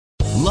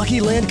Lucky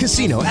Land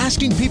Casino,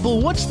 asking people,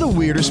 what's the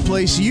weirdest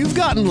place you've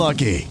gotten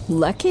lucky?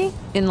 Lucky?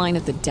 In line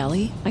at the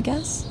deli, I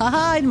guess?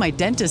 Aha, in my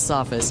dentist's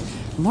office.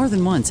 More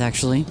than once,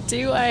 actually.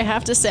 Do I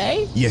have to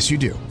say? Yes, you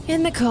do.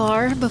 In the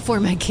car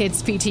before my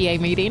kids' PTA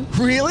meeting.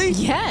 Really?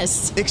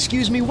 Yes.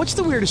 Excuse me, what's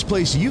the weirdest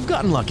place you've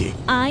gotten lucky?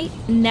 I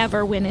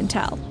never win and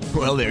tell.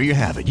 Well, there you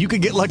have it. You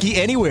can get lucky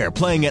anywhere,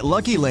 playing at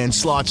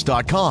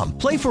LuckyLandSlots.com.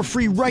 Play for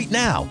free right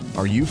now.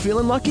 Are you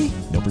feeling lucky?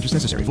 No purchase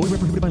necessary. Void where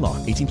prohibited by law.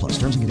 18 plus.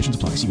 Terms and conditions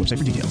apply. See website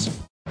for details.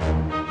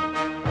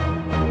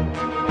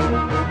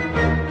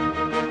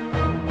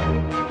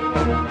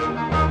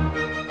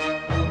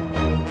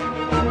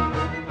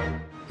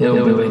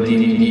 Hillbilly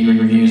DVD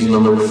Reviews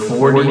number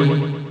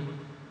 40,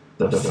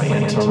 The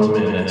Phantom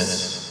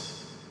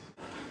Menace.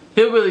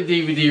 Hillbilly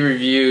DVD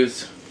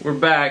Reviews, we're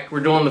back. We're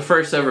doing the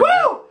first ever...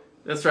 Woo!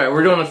 That's right,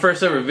 we're doing the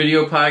first ever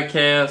video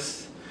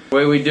podcast. The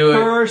way we do it.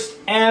 First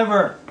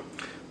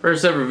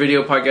ever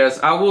video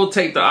podcast. I will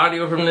take the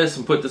audio from this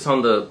and put this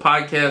on the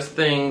podcast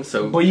thing.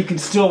 So, but you can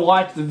still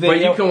watch the video.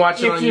 But you can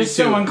watch it on YouTube. If you're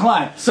so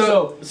inclined.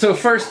 So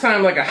first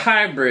time like a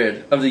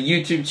hybrid of the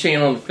YouTube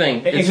channel and the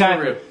thing.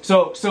 Exactly.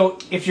 So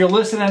if you're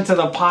listening to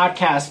the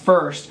podcast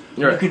first,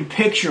 right, you can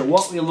picture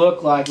what we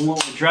look like and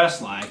what we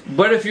dress like.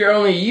 But if you're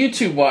only a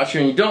YouTube watcher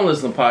and you don't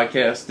listen to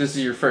podcasts, this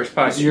is your first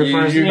podcast. You're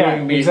going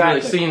to be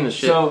really seeing the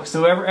shit.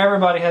 So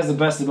everybody has the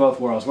best of both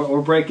worlds.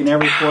 We're breaking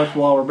every fourth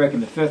wall. We're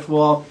breaking the fifth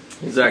wall.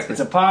 Exactly. It's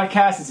a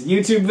podcast. It's a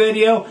YouTube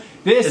video.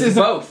 It's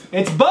both.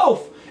 It's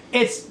both.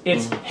 It's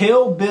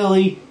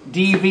Hillbilly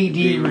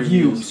DVD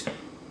Reviews,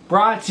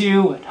 brought to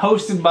you and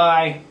hosted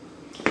by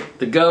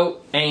The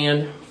Goat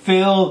and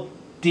Phil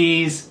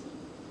Dease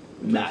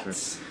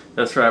Nuts.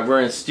 That's right.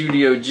 We're in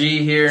Studio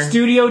G here.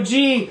 Studio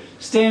G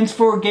stands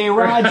for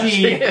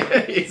Garage.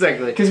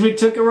 Exactly. Because we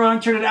took a wrong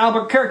turn at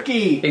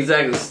Albuquerque.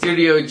 Exactly.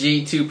 Studio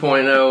G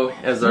 2.0,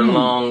 as our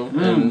long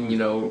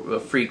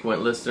and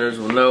frequent listeners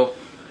will know.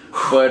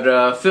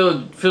 But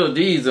Phil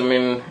D's, I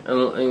mean,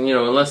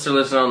 unless they're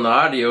listening on the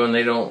audio and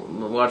they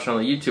don't watch on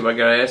the YouTube, I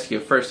gotta ask you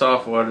first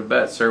off, what a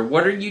bet, sir.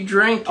 What are you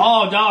drinking?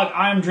 Oh, dog,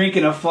 I'm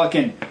drinking a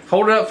fucking.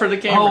 Hold it up for the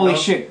camera. Holy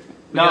dog. shit!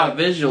 We got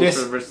visuals for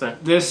the first time.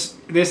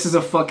 This is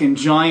a fucking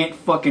giant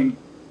fucking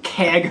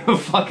keg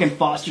of fucking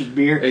Foster's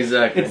beer.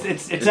 Exactly.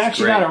 It's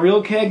actually not a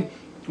real keg.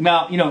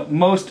 Now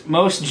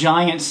most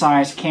giant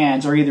sized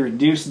cans are either a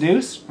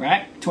deuce,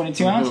 right,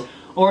 22 ounce,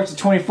 or it's a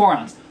 24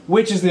 ounce.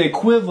 Which is the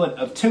equivalent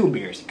of 2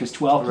 beers, because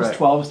 12 plus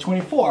 12 is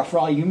 24 for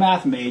all you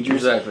math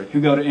majors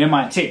who go to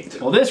MIT.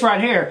 Well, this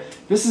right here,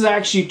 this is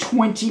actually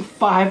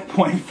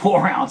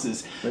 25.4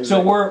 ounces. Exactly.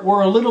 So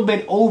we're a little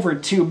bit over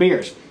 2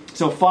 beers.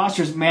 So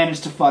Foster's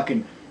managed to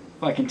fucking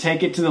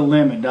take it to the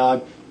limit,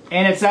 dog.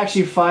 And it's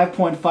actually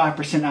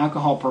 5.5%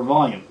 alcohol per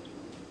volume.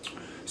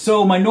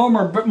 So my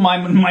normal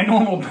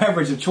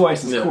beverage of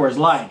choice is Coors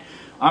Light.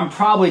 I'm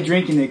probably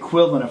drinking the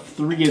equivalent of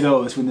 3 of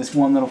those with this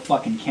one little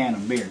fucking can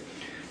of beer.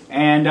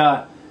 And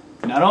not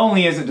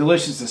only is it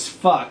delicious as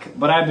fuck,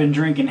 but I've been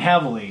drinking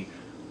heavily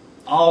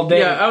all day.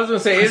 Yeah, I was going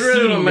to say, it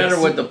really don't matter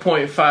what the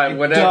 0.5,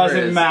 whatever it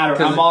doesn't matter.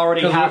 I'm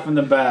already half in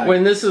the bag.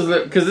 When this is,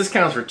 because this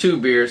counts for 2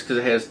 beers, because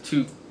it has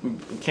 2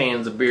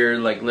 cans of beer,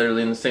 like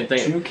literally in the same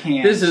thing. 2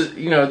 cans. This is,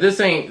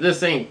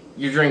 this ain't,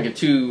 you're drinking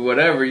 2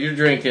 whatever, you're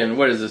drinking,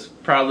 what is this,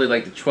 probably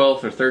like the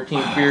 12th or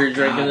 13th beer you're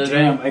drinking today?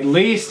 Damn, at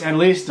least,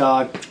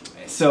 dog.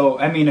 So,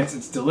 I mean,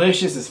 it's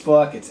delicious as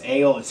fuck. It's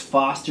ale, it's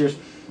Foster's.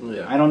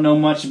 Yeah. I don't know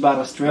much about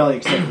Australia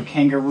except for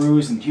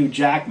kangaroos and Hugh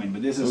Jackman,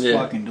 but this is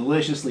fucking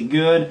deliciously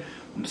good.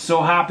 I'm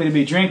so happy to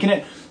be drinking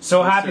it.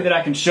 So happy that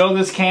I can show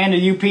this can to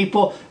you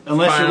people.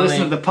 Unless you're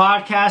listening to the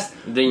podcast,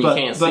 then you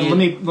can't see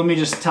it. Let me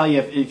just tell you,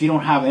 if you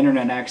don't have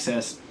internet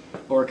access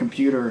or a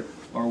computer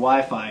or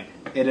Wi-Fi,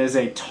 it is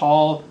a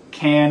tall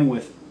can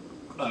with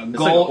a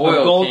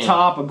gold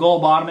top, a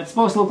gold bottom. It's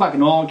supposed to look like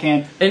an oil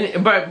can.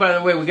 And by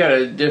the way, we got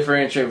to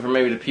differentiate for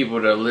maybe the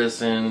people that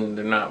listen,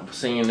 they're not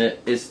seeing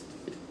it.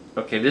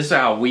 Okay, this is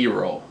how we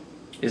roll.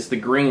 It's the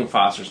green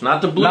Foster's,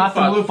 not the blue Foster's.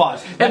 Not the blue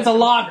Foster's. That's a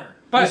lager.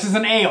 This is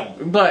an ale.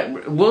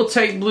 But we'll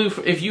take blue.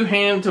 If you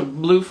hand to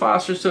blue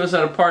Foster's to us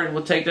at a party,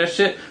 we'll take that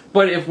shit.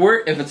 But if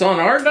it's on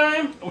our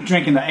dime, we're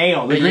drinking the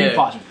ale, the green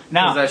Foster's.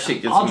 Now, that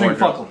shit gets I'll drink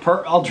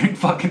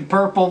fucking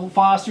purple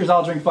Foster's.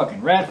 I'll drink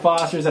fucking red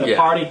Foster's at a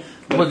party.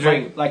 We'll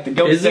drink like the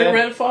goat. Is there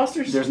red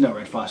Foster's? There's no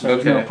red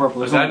Foster's. There's no purple.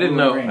 There's I didn't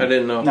know. I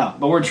didn't know. No,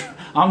 but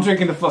I'm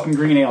drinking the fucking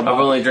green ale. I've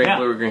only drank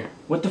blue or green.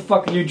 What the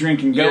fuck are you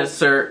drinking, goat? Yes,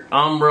 sir.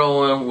 I'm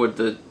rolling with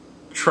the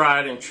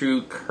tried and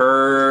true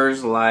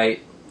Coors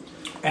Light.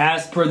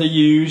 As per the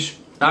usual.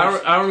 I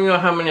don't even know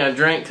how many I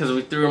drank because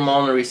we threw them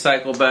all in the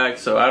recycle bag,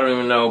 so I don't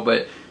even know.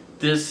 But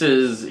this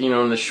is,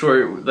 in the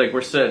short, like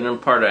we're setting in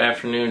part of the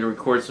afternoon to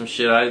record some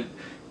shit.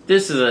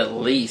 This is at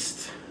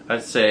least,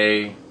 I'd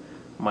say,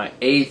 my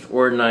 8th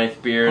or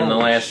 9th beer in the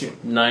last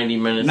 90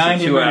 minutes to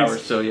 2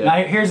 hours. So yeah.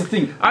 Now here's the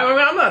thing. I mean,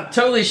 I'm not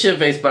totally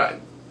shit-faced, but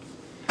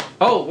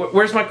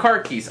where's my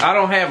car keys? I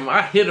don't have them.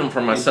 I hid them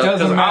for myself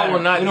because I will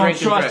not drink.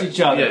 We don't trust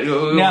each other.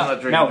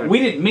 Yeah, we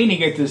didn't mean to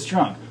get this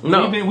drunk.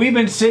 No. We've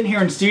been sitting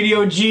here in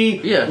Studio G,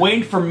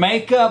 waiting for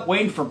makeup,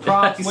 waiting for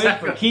props, waiting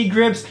for key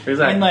grips,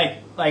 and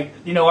like,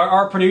 you know,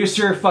 our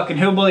producer, fucking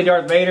Hillbilly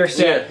Darth Vader,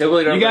 said,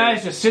 Hillbilly Darth you guys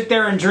Vader. just sit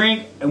there and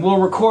drink, and we'll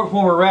record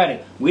when we're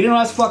ready. We don't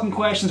ask fucking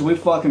questions. We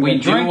fucking been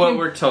drinking. We do what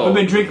we're told. We've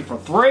been drinking for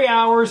 3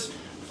 hours.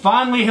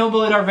 Finally,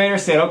 Hillbilly Darth Vader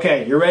said,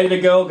 okay, you're ready to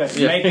go. Got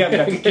the makeup,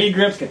 got the key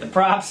grips, got the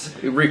props.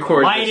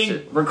 Record lighting,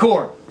 this shit.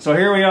 record. So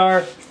here we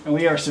are, and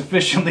we are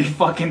sufficiently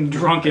fucking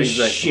drunk as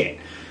Exactly. shit.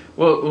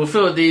 Well, we'll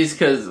fill these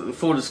because,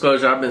 full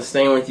disclosure, I've been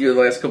staying with you the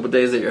last couple of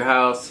days at your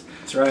house.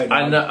 That's right.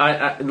 I know.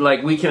 I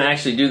like we can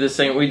actually do this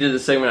segment. We did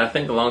this segment I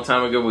think a long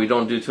time ago. But we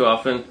don't do too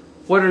often.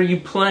 What are you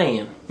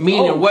playing?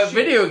 Meaning, what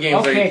video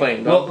games are you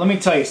playing, dog? Well, let me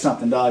tell you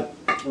something, dog.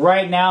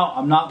 Right now,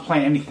 I'm not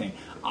playing anything.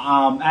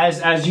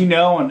 As you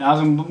know, and as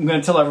I'm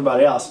going to tell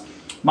everybody else,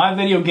 my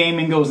video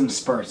gaming goes in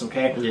spurts.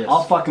 Okay, Yes.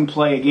 I'll fucking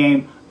play a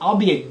game. I'll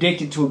be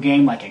addicted to a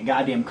game like a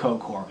goddamn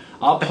coke whore.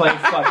 I'll play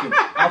fucking.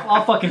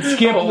 I'll fucking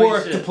skip Holy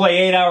work shit. to play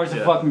 8 hours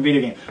of fucking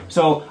video game.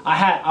 So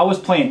I was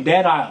playing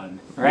Dead Island,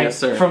 right? Yes,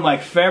 sir. From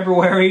like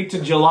February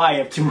to July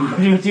of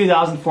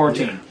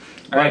 2014.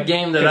 A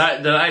game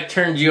that I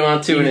turned you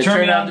on to, and it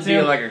turned out to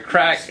be like a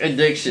crack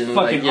addiction.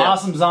 Fucking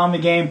awesome zombie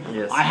game.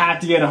 Yes. I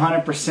had to get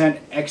 100%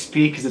 XP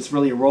because it's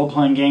really a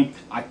role-playing game.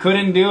 I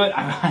couldn't do it.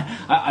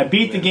 I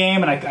beat the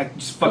game, and I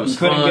just fucking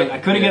couldn't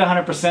get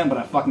 100%, but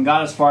I fucking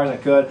got as far as I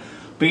could.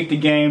 Beat the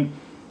game,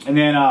 and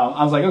then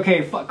I was like,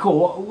 okay,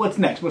 cool. What's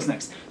next? What's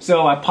next?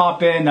 So I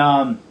pop in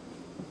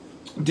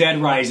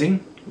Dead Rising,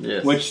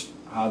 which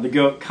the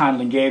goat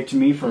kindly gave to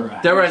me for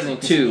Dead Rising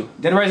 2.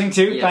 Dead Rising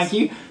 2. Yes. Thank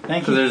you.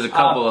 So there's a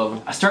couple of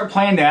them. I started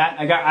playing that.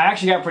 I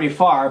actually got pretty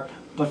far,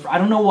 but I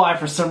don't know why.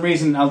 For some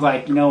reason, I was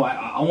like, you know,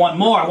 I want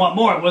more. I want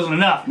more. It wasn't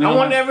enough. You know, I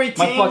want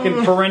everything. My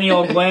fucking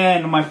perennial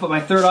gland, my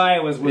third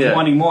eye was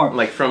wanting more.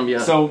 Like from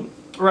beyond. So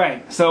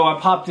I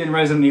popped in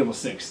Resident Evil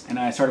 6, and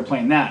I started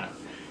playing that.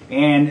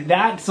 And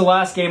that's the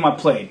last game I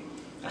played.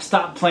 I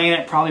stopped playing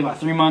it probably about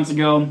 3 months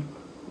ago.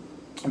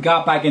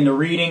 Got back into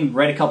reading,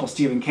 read a couple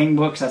Stephen King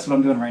books. That's what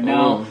I'm doing right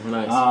now.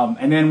 Nice.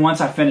 And then once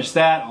I finish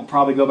that, I'll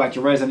probably go back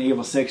to Resident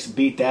Evil 6,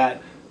 beat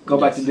that, go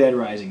back to Dead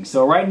Rising.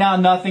 So right now,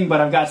 nothing,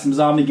 but I've got some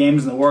zombie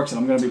games in the works that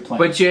I'm going to be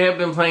playing. But you have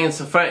been playing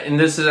some fight, and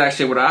this is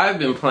actually what I've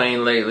been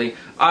playing lately.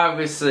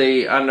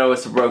 Obviously, I know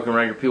it's a broken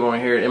record. People want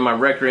to hear it. In my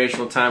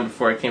recreational time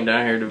before I came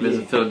down here to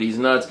visit Phil D's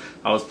Nuts,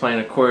 I was playing,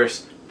 of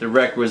course, the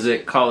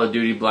requisite Call of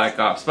Duty Black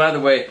Ops. By the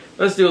way,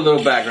 let's do a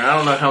little background. I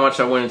don't know how much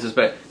I went into this,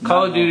 but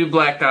Call of Duty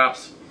Black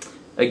Ops,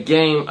 a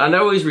game. I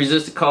always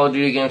resisted Call of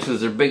Duty games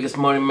because they're biggest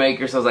money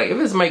makers. So I was like, if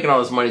it's making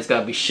all this money, it's got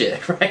to be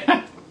shit,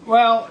 right?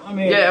 Well, I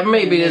mean... Yeah,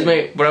 maybe it is.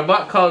 Maybe. But I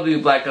bought Call of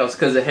Duty Black Ops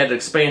because it had an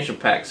expansion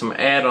pack, some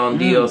add-on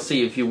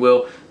DLC, if you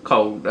will,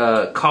 called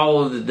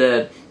Call of the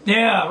Dead.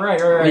 Yeah,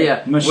 right.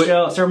 Yeah.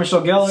 Sarah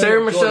Michelle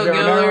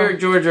Gellar.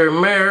 George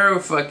Romero,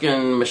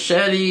 fucking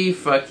Machete,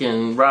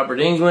 fucking Robert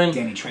Englund.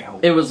 Danny Trejo.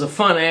 It was a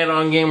fun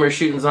add-on game where you're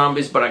shooting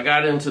zombies, but I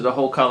got into the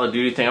whole Call of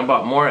Duty thing. I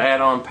bought more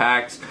add-on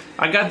packs.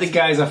 I got This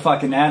guy's a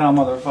fucking add-on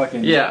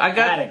motherfucking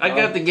addict, I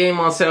got the game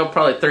on sale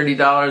probably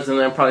 $30, and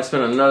then I probably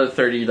spent another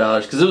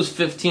 $30 because it was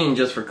 $15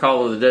 just for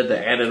Call of the Dead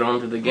to add it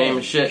onto the game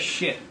and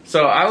shit.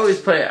 So I always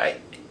play.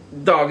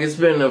 Dog, it's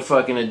been a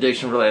fucking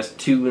addiction for the last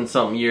 2 and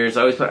something years.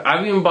 I always play.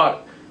 I've even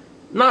bought.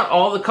 Not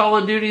all the Call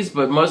of Duties,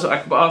 but most.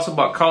 I also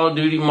bought Call of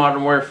Duty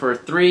Modern Warfare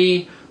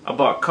 3. I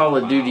bought Call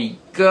of Duty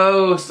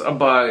Ghosts. I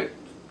bought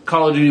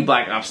Call of Duty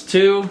Black Ops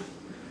 2.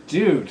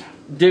 Dude,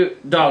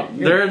 dog,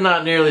 they're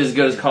not nearly as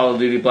good as Call of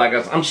Duty Black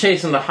Ops. I'm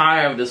chasing the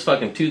high of this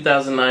fucking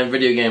 2009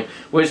 video game,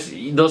 which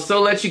they'll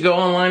still let you go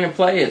online and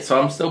play it,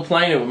 so I'm still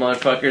playing it with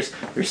motherfuckers.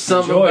 There's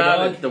something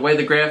about it, the way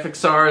the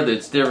graphics are,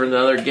 that's different than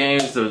other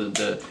games,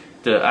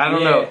 I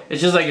don't know. It's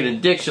just like an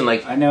addiction.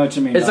 Like I know what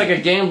you mean. It's like a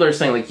gambler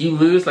saying, like, you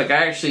lose. Like,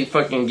 I actually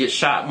fucking get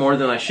shot more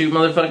than I shoot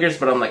motherfuckers,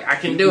 but I'm like, I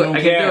can do it.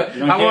 I can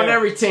do it. I want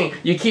every team.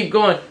 You keep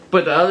going.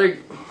 But the other,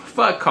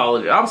 fuck Call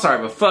of Duty. I'm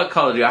sorry, but fuck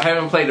Call of Duty. I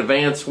haven't played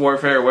Advanced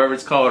Warfare or whatever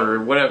it's called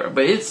or whatever,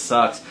 but it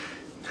sucks.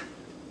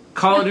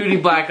 Call of Duty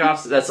Black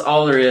Ops, that's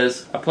all there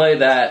is. I play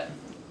that.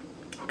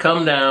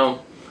 Come down.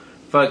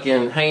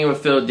 Fucking hanging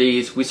with Phil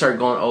D's. We started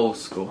going old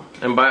school.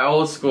 And by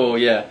old school,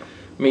 I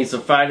mean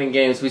some fighting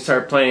games. We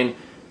started playing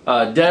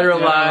Dead or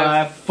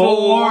Alive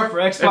 4 for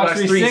Xbox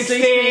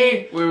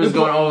 360. We was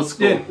going old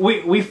school. Dude,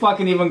 we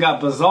fucking even got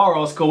bizarre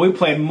old school. We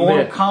played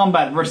Mortal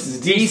Kombat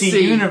versus DC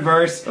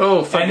Universe.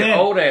 Oh, fucking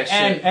old ass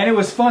shit. And it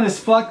was fun as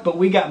fuck, but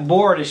we got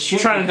bored as shit.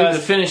 Trying to do the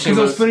finishing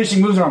moves. Because those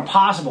finishing moves are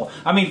impossible.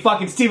 I mean,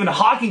 fucking Stephen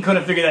Hawking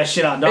couldn't figure that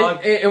shit out,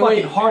 dog.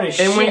 Fucking hard as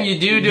shit. And when you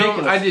do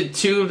them, I did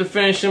 2 of the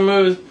finishing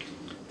moves.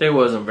 They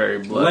wasn't very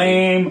bloody.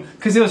 Lame,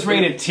 because it was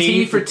rated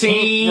T for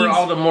teens. Where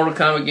all the Mortal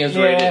Kombat games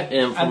rated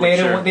M for They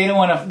didn't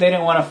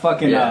want to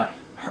fucking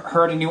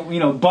hurt any,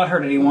 butt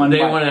hurt anyone. They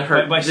want to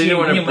hurt. They didn't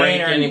want to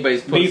break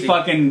anybody's pussy. Be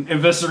fucking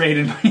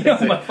eviscerated.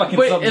 By fucking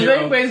But if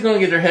anybody's gonna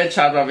get their head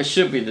chopped off, it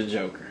should be the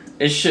Joker.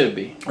 It should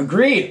be.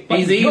 Agreed.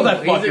 He's evil.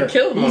 He's a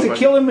killing. He's a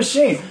killing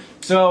machine.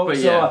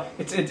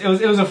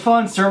 It was a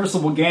fun,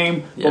 serviceable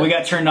game, but we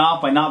got turned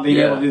off by not being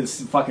able to do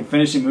this fucking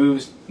finishing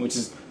moves, which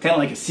is kind of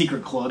like a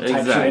secret club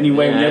type shit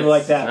anyway. We never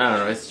like that. I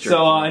don't know. It's true.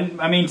 So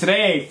I mean,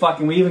 today,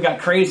 we even got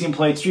crazy and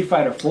played Street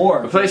Fighter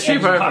 4. We played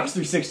Street Fighter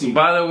 360.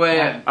 By the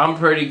way, I'm a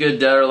pretty good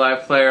Dead or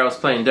Alive player. I was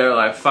playing Dead or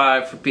Alive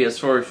 5 for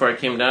PS4 before I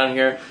came down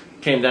here.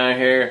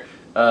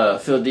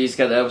 Phil Dease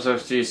got the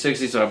Xbox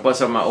 360, so I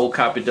busted out my old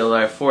copy of Dead or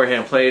Alive 4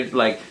 and played.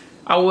 Like,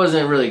 I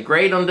wasn't really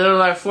great on Dead or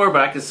Alive 4,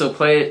 but I could still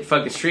play it.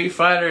 Fucking Street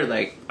Fighter,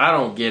 like, I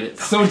don't get it.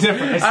 So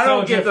different. I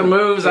don't get the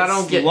moves. I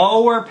don't get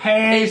lower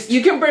pace.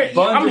 You can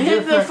I'm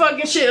hitting the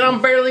fucking shit and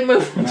I'm barely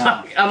moving.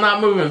 No. I'm not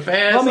moving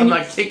fast. Well, I mean,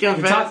 I'm not kicking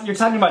fast. You're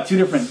talking about two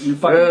different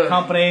fucking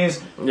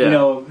companies. You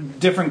know,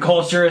 different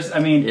cultures. I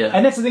mean,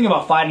 and that's the thing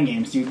about fighting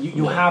games, dude.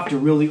 You have to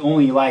really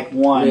only like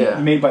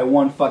one made by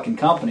one fucking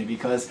company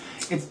because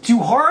it's too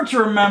hard to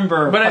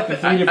remember.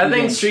 But I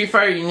think Street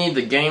Fighter, you need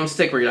the game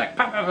stick where you're like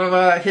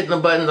hitting the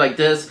buttons like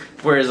this.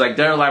 Whereas like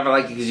Dead or Alive, I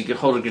like it because you can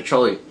hold a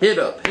controller, hit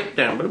up, hit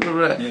down, blah, blah,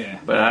 blah. Yeah.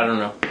 But I don't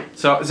know.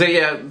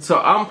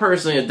 So I'm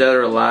personally a Dead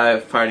or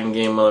Alive fighting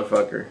game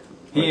motherfucker.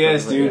 He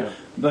is, dude. Yeah.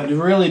 But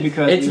really,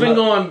 because it's been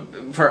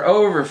going for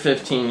over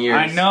 15 years.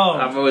 I know.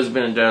 I've always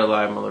been a Dead or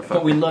Alive motherfucker.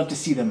 But we love to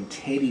see them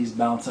titties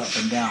bounce up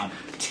and down.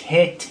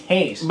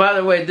 Titties. By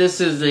the way,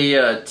 this is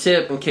the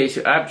tip in case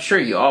I'm sure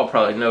you all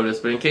probably know this,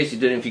 but in case you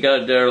didn't, if you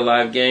got a Dead or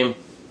Alive game,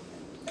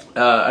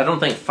 I don't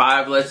think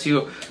 5 lets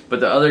you, but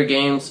the other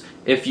games,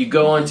 if you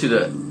go into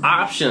the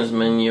options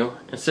menu,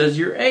 it says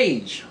your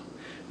age.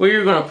 Well,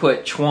 you're going to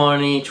put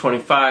 20,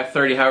 25,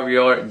 30, however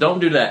you are. Don't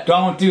do that.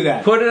 Don't do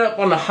that. Put it up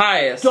on the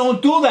highest.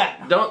 Don't do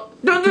that. Don't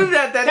do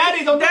that.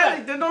 Daddy, don't do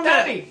that. Don't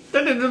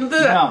do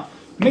that. No.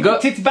 Make the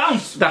tits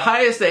bounce. The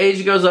highest the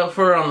age goes up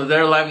for on the Dead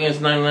or Alive game is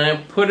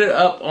 99. Put it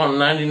up on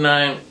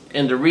 99.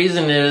 And the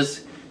reason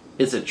is,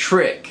 it's a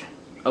trick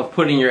of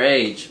putting your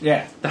age.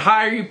 Yeah. The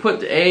higher you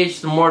put the age,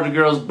 the more the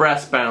girls'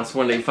 breasts bounce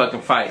when they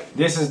fucking fight.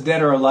 This is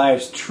Dead or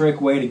Alive's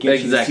trick way to get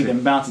you to see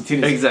them bouncing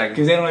titties. Exactly.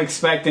 Because they don't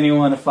expect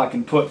anyone to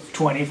fucking put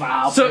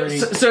 25, 30.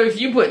 So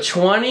if you put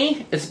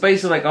 20, it's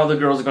basically like all the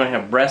girls are going to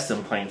have breast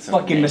implants.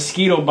 Fucking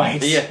mosquito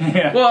bites.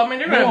 Yeah. Well, I mean,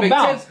 they're going to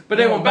have big tits, but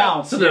they won't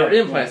bounce. So they're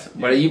implants.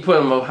 Yeah. But if you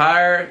put them up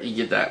higher, you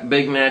get that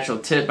big natural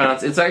tit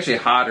bounce. It's actually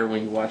hotter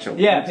when you watch them.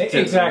 Yeah,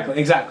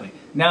 exactly.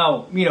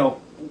 Now, you know,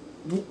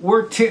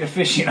 we're tit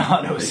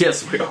aficionados.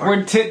 Yes, we are.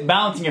 We're tit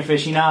bouncing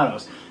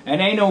aficionados. And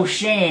ain't no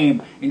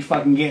shame in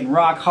fucking getting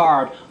rock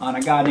hard on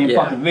a goddamn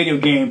fucking video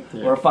game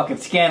where a fucking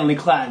scantily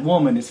clad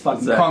woman is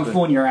fucking kung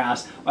fu in your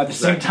ass. At the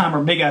same time,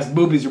 her big ass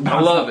boobies are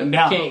bouncing up and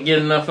down. Can't get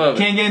enough of it.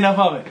 Can't get enough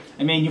of it.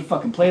 I mean, you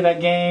fucking play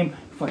that game,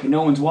 fucking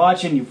no one's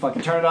watching, you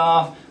fucking turn it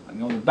off,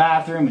 go to the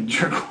bathroom and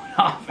jerk one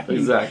off. I mean,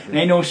 exactly.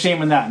 Ain't no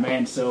shame in that,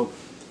 man. So.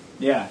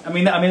 Yeah, I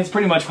mean, it's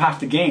pretty much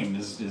half the game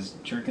is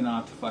jerking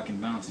off the fucking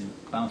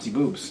bouncy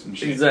boobs and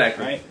shit.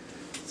 Exactly. Right?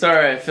 It's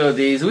alright, Phil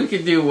Dease. We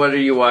could do what are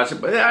you watching,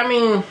 but I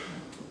mean,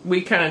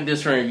 we kind of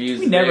just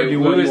reviews. We never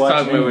do what you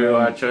watch. We were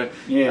watching.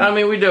 Yeah. I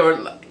mean, we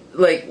do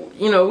like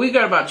we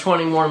got about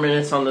 20 more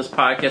minutes on this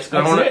podcast.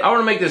 I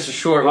want to make this a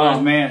short one.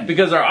 Oh man,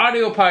 because our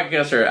audio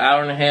podcasts are an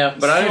hour and a half.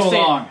 But I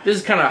understand long. This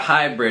is kind of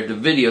hybrid. The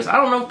videos. I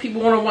don't know if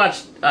people want to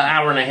watch an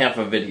hour and a half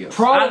of videos.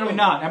 Probably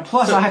not. And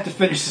plus, I have to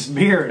finish this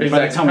beer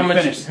by the time we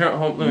finish.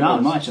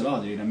 Not much at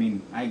all, dude. I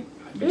mean,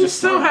 it's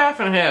still half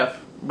and half.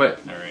 But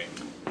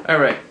all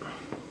right.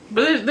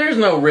 But there's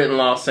no written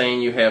law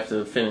saying you have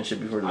to finish it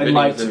before the video.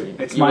 I'd like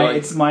to. It's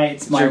my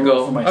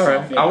rule for myself. All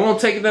right. Yeah. I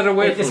won't take that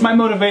away. It's my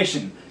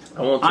motivation.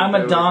 I'm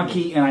a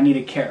donkey and I need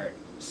a carrot.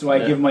 So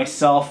I give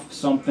myself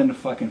something to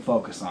fucking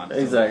focus on.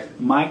 Exactly.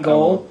 So my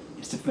goal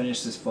is to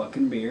finish this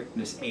fucking beer,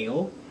 this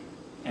ale,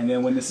 and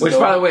then when this is Which,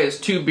 by the way, is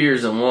 2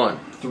 beers in one.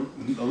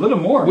 A little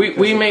more.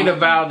 We made a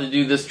vow to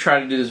do this, try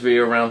to do this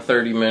video around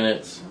 30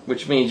 minutes,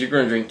 which means you're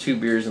going to drink 2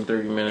 beers in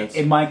 30 minutes.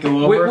 It might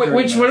go over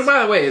Which,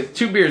 by the way,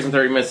 2 beers in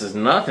 30 minutes is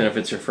nothing if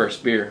it's your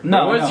first beer.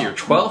 No, what is your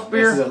 12th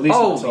beer? This is at least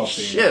Holy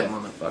shit,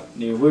 motherfucker.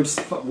 Dude, we're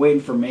just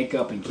waiting for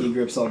makeup and key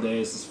grips all day.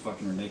 This is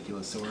fucking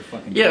ridiculous. So we're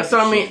fucking... Yeah, so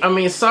I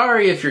mean,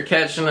 sorry if you're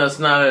catching us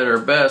not at our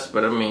best,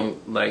 but I mean,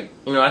 like,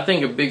 I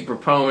think a big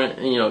proponent,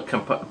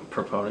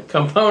 component.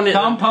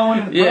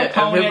 Yeah,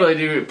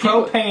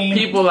 propane.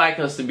 People like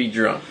us to be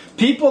drunk.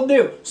 People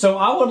do. So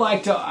I would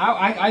like to.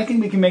 I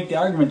think we can make the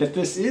argument that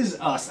this is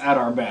us at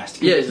our best.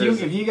 Yes.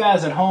 If you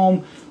guys at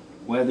home,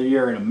 whether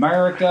you're in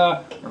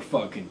America or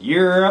fucking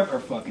Europe or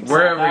fucking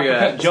wherever South you're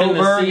Africa, at,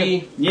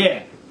 Joburg,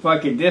 yeah,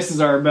 fucking this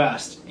is our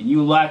best, and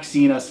you like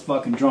seeing us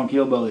fucking drunk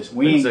hillbillies.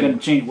 We ain't gonna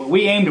change.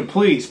 We aim to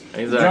please.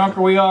 Exactly. The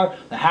drunker we are,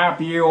 the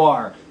happier you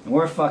are, and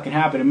we're fucking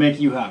happy to make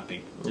you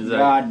happy. Exactly.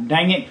 God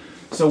dang it.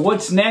 So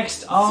what's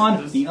next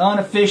on the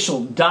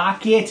unofficial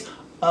docket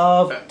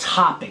of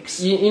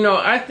topics?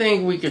 I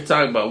think we could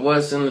talk about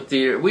what's in the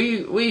theater.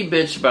 We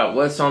bitch about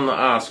what's on the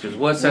Oscars,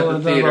 what's at the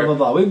theater.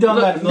 We've done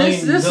that a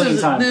million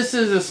times. This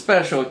is a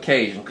special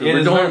occasion because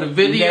we're doing the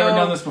video. We've never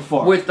done this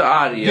before. With the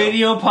audio.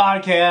 Video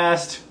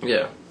podcast.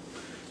 Yeah.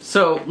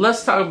 So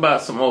let's talk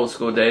about some old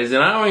school days.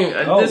 And I don't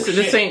even.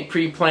 This ain't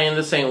pre-planned.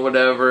 This ain't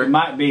whatever. It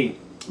might be.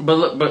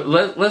 But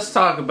let's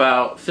talk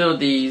about Phil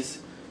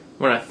Dease.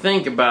 When I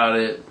think about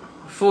it,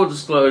 full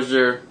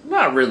disclosure,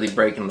 not really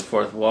breaking the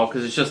fourth wall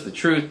because it's just the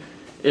truth.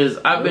 Is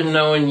I've been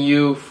knowing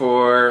you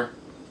for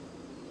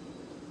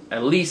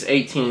at least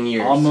 18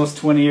 years. Almost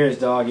 20 years,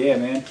 dog. Yeah,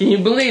 man. Can you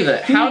believe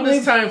that? How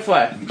does time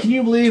fly? Can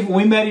you believe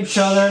we met each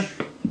other?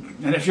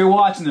 And if you're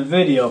watching the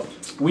video,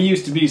 we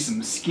used to be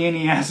some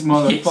skinny ass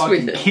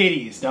motherfucking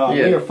kitties, dog.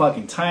 Yeah. We were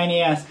fucking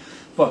tiny ass,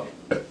 fucking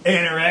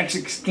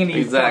anorexic,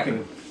 skinny,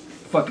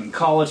 fucking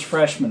college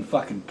freshmen,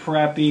 fucking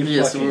preppy,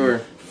 yes, fucking we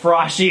were.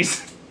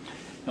 froshies.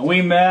 And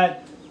we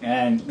met,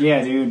 and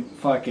yeah, dude,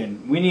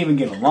 fucking, we didn't even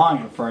get along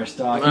at first,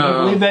 dog. Can you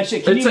believe that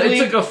shit?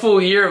 It took a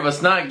full year of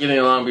us not getting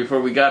along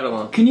before we got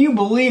along. Can you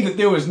believe that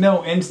there was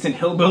no instant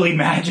hillbilly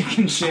magic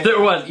and shit? There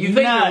was. You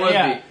think there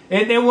would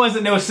be? There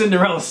wasn't no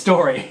Cinderella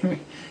story.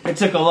 It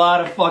took a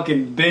lot of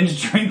fucking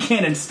binge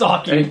drinking and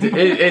stalking.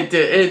 It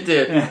did.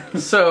 Yeah.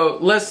 So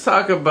let's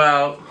talk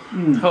about.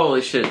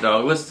 Holy shit,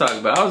 dog. Let's talk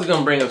about. I was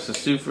gonna bring up some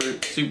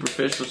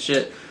superficial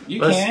shit.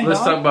 Let's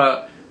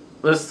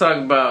talk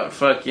about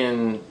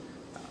fucking.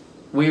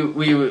 We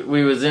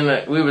was in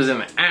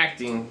an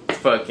acting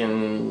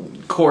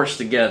fucking course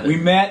together. We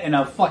met in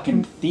a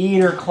fucking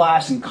theater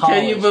class in college.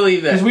 Can you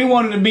believe that? Because we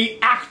wanted to be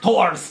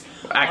actors.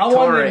 I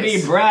wanted to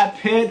be Brad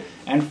Pitt,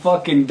 and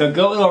fucking the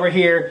goat over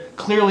here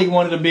clearly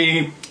wanted to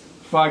be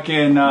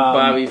fucking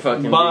Bobby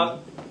fucking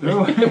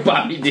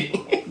Bobby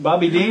D.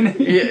 Bobby Dean?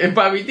 Yeah,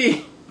 Bobby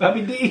D.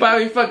 Bobby D.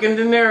 Bobby fucking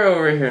De Niro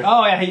over here.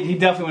 Oh yeah, he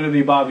definitely wanted to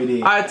be Bobby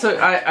D. I took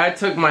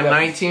my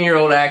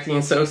 19-year-old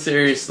acting so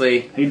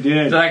seriously. He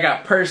did. That I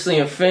got personally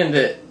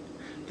offended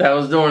that I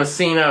was doing a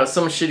scene out of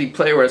some shitty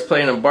play where I was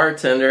playing a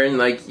bartender, and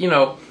like, you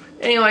know,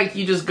 ain't like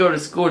you just go to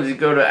school to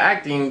go to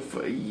acting,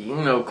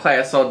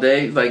 class all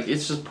day. Like,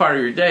 it's just part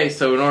of your day.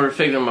 So in order to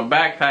figure my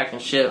backpack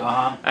and shit,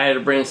 I had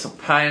to bring some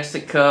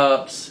plastic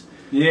cups.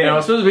 Yeah. And I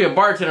was supposed to be a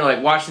bartender,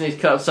 like washing these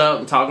cups up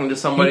and talking to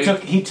somebody.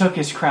 He took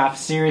his craft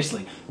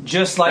seriously,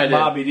 just like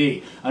Bobby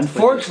D.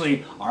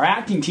 Unfortunately, our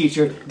acting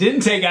teacher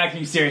didn't take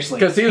acting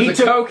seriously. Because he was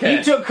a cokehead.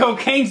 He took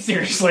cocaine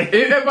seriously.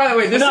 And by the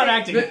way, this not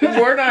acting.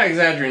 We're not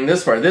exaggerating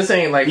this part. This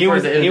ain't like he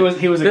was a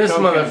this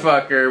cokehead.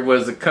 Motherfucker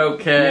was a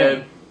cokehead.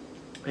 Yeah.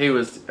 He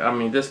was. I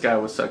mean, this guy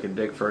was sucking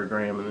dick for a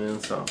gram and then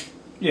some.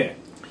 Yeah.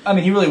 I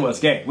mean, he really was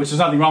gay, which there's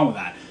nothing wrong with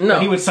that. No.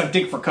 But he would suck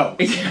dick for coke.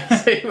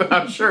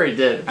 I'm sure he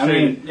did.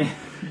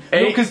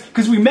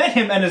 Because we met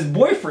him and his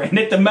boyfriend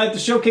at the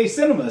Showcase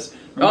Cinemas.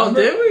 Remember? Oh,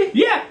 did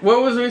we? Yeah.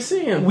 What was we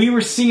seeing? We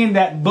were seeing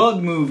that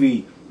Bug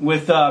movie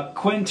with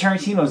Quentin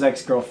Tarantino's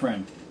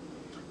ex-girlfriend.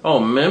 Oh,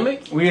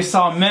 Mimic? We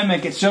saw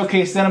Mimic at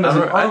Showcase Cinemas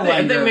in Orlando.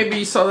 I think maybe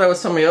you saw that with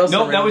somebody else.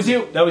 Nope, that was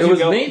you. That was it you.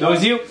 Was me? That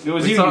was you. It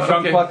was you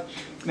drunk fuck.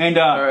 And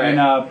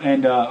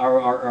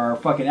our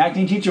fucking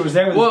acting teacher was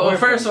there with his boyfriend.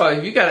 First of all,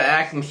 if you got an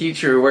acting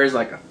teacher who wears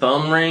like a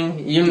thumb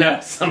ring, you know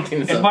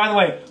something's up. And by the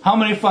way, how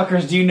many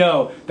fuckers do you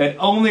know that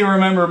only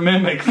remember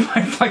Mimic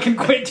by fucking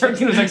Quentin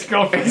Tarantino's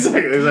ex-girlfriend?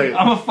 Exactly.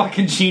 I'm a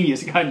fucking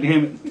genius, god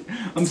damn it.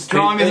 I'm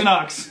strong as an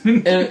ox.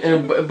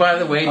 and by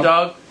the way,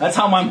 dog, that's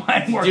how my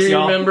mind works, do you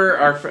remember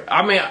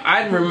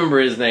I remember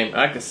his name.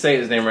 I could say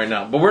his name right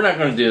now, but we're not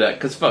going to do that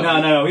because fuck.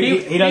 No.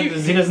 He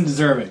doesn't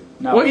deserve it.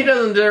 No. Well, he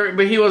doesn't deserve it,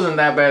 but he wasn't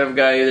that bad of a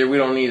guy either. We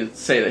don't need to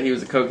say that he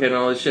was a cokehead and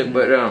all this shit.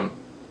 But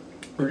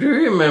do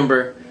you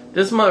remember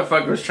this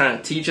motherfucker was trying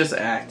to teach us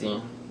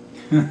acting?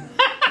 And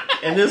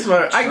this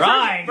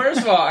motherfucker.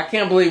 First of all, I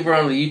can't believe we're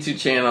on the YouTube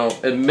channel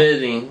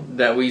admitting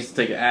that we used to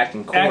take an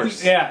acting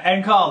course.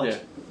 And college.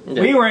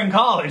 Yeah. We were in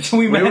college.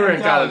 We were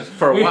in college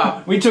for a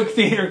while. We took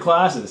theater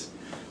classes.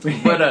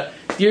 But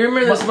do you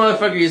remember this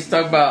motherfucker used to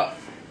talk about?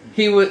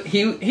 He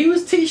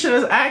was teaching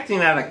us acting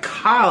at a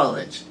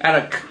college.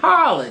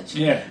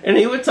 Yeah. And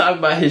he would talk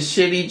about his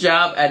shitty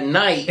job at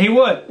night. He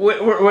would.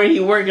 Where he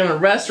worked in a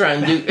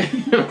restaurant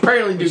and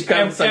apparently do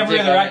every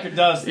other actor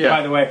does,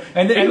 by the way.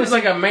 And he was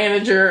like a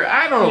manager.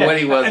 I don't know what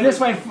he was. And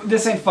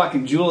this ain't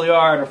fucking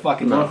Juilliard or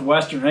fucking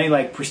Northwestern or any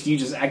like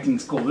prestigious acting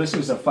school. This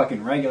was a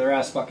fucking regular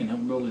ass fucking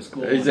hillbilly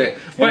school.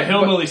 Exactly.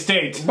 Hillbilly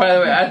State. By the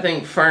way, I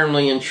think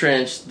firmly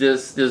entrenched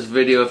this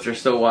video, if they're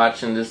still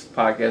watching this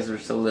podcast or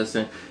still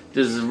listening,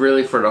 this is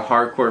really for the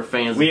hardcore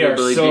fans. We are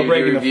so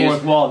breaking the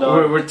fourth wall,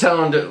 dog. We're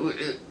telling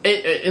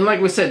and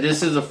like we said,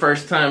 this is the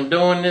first time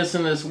doing this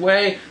in this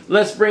way.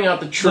 Let's bring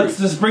out the truth. Let's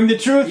just bring the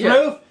truth,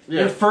 Ruth.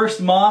 Yeah. Your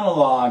first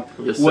monologue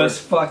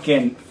was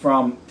fucking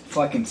from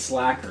fucking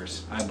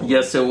Slackers, I believe.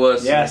 Yes, it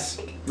was.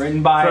 Yes.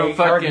 Written by Eric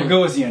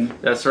Bogosian.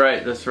 That's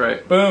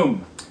right.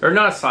 Boom. Or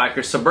not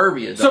Slackers,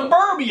 Suburbia.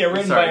 Suburbia,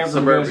 written by Eric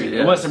Bogosian.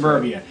 Yeah. It was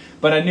Suburbia.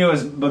 But I knew it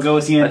was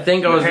Bogosian. I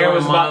think I was doing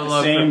a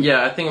monologue.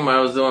 I think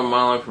I was doing a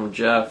monologue from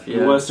Jeff. Yeah.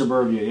 It was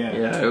Suburbia, yeah.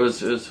 Yeah, it was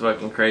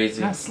fucking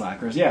crazy. Not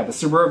Slackers, yeah, but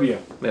Suburbia.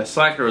 Yeah,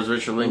 Slacker was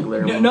Richard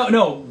Linklater.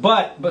 No,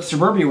 but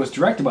Suburbia was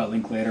directed by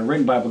Linklater,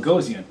 written by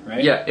Bogosian,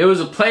 right? Yeah, it was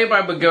a play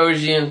by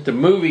Bogosian. The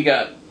movie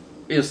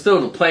it was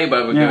still a play by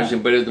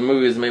Bogosian, but the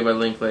movie was made by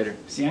Linklater.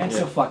 See, I ain't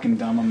so fucking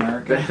dumb,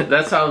 America.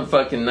 That's how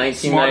fucking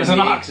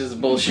 1998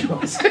 bullshit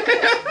was.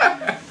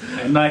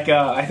 And And like,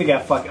 I think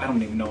I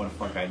don't even know what the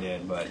fuck I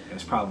did, but it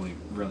was probably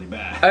really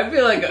bad. I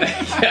feel like,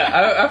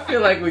 I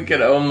feel like we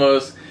could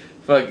almost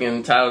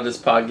fucking title this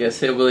podcast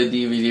Hillbilly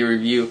DVD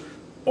Review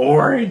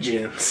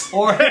Origins.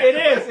 Or it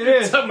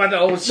is. Talking about the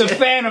old shit. The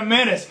Phantom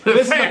Menace.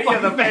 This is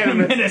the Phantom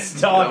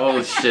Menace, dog.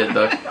 Holy shit,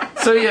 dog.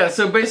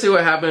 So basically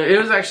what happened, it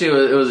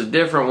was a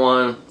different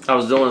one. I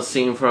was doing a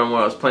scene from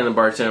when I was playing the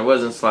bartender. It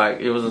wasn't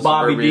Bobby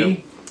Suburbia.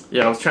 D?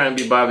 Yeah, I was trying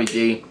to be Bobby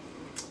D.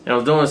 And I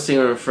was doing a scene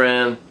with a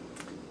friend.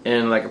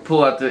 And like I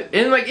pull out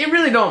and like it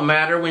really don't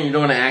matter when you're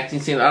doing an acting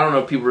scene. I don't know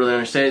if people really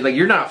understand it. Like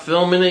you're not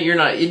filming it.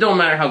 It don't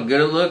matter how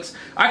good it looks.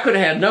 I could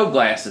have had no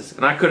glasses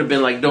and I could have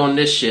been like doing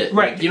this shit.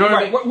 Right. Like, you know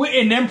what I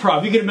mean? In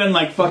improv, you could have been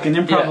like fucking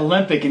improv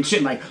Olympic and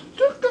shit like.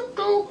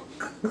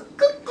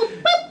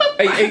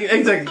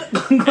 Exactly.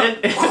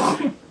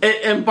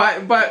 and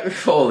by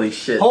holy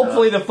shit.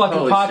 Hopefully the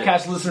fucking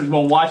podcast listeners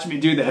will watch me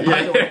do that.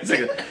 By the way.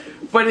 Exactly.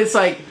 But it's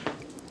like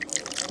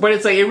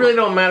it really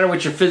don't matter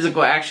what your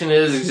physical action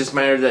is. It just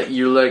matters that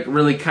you're like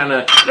really kind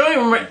of.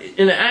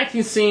 In an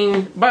acting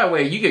scene. By the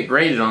way, you get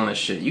graded on this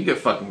shit. You get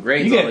fucking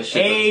grades on this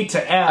shit. A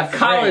to F. A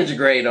college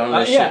grade on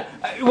this shit.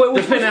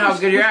 Depending on how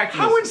good your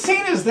acting is. How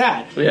insane is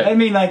that? Yeah. I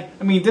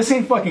mean, this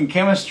ain't fucking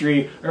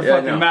chemistry or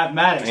fucking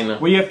mathematics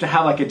where you have to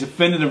have like a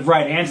definitive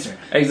right answer.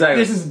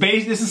 Exactly.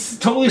 This is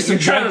totally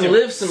subjective. You're trying to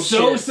live some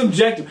so shit.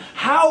 subjective.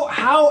 How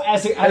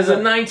as a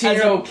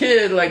 19-year-old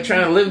kid like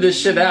trying to live this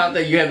shit out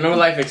that you have no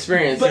life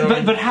experience.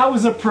 But how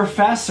as a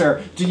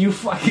professor do you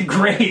fucking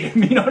grade?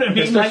 You know what I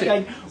mean?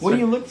 Like what do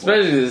you look for?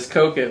 Especially this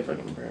cokehead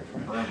fucking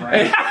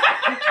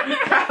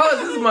how is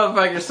this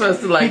motherfucker supposed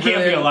to like? He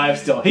can't be alive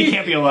still. He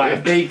can't be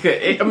alive. He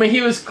could. I mean,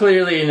 he was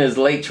clearly in his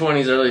late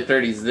 20s, early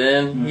 30s.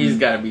 Then he's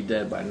got to be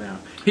dead by now.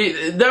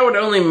 That would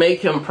only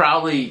make him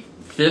probably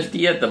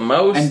 50 at the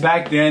most. And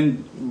back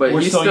then, but we're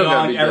he's still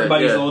young.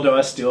 Everybody's dead. old to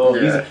us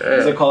still. Yeah,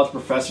 he's a college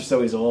professor,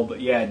 so he's old. But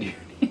yeah, dude.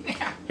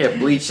 He had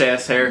bleach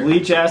ass hair.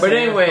 But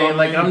anyway,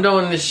 like I'm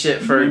doing this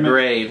shit for a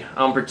grade.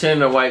 I'm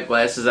pretending to wipe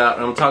glasses out,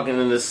 and I'm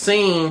talking in this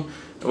scene,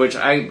 which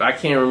I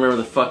can't remember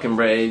the fucking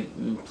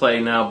play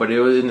now, but it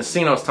was in the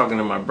scene I was talking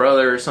to my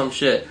brother or some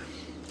shit.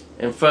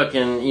 And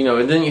fucking,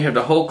 and then you have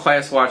the whole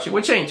class watching,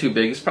 which ain't too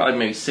big. It's probably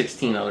maybe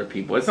 16 other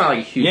people. It's not like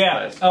a huge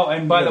class. Oh,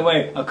 and by the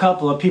way, a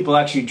couple of people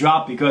actually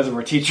dropped because of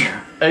our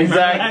teacher.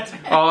 Exactly.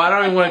 Oh, I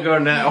don't even want to go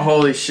into that.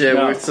 Holy shit,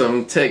 with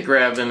some tit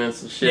grabbing and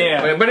some shit.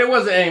 Yeah. But it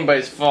wasn't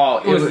anybody's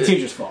fault. It was the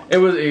teacher's fault. It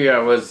was.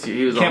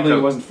 He was. Can't believe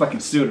he wasn't fucking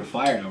sued or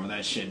fired over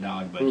that shit,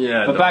 dog.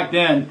 But back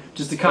then,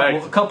 just a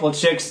couple of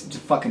chicks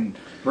just fucking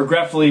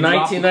regretfully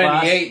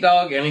 1998,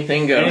 dog.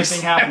 Anything goes.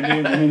 Anything happened,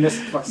 dude. I mean, this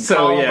fucking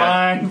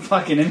Columbine,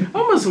 fucking. I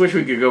almost wish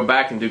we could go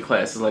back and do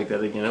classes like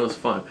that again. It was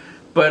fun.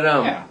 But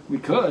yeah, we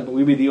could, but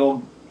we'd be the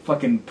old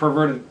fucking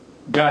perverted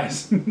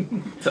guys.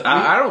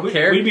 I don't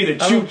care. We'd be the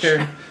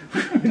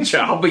chooch.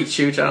 I'll be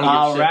chooch. I don't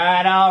all give a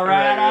shit. All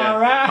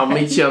right. I'll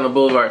meet you on the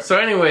boulevard. So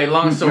anyway,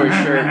 long story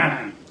short,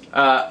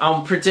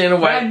 I'm pretending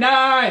to wipe.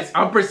 Nice.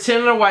 I'm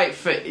pretending to wipe.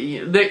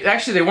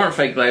 Actually, they weren't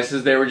fake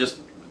glasses. They were just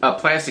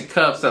plastic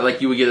cups that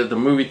like you would get at the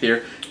movie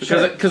theater.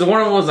 Because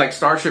one of them was like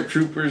Starship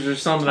Troopers or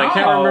something. I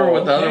can't remember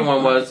what the other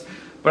one was.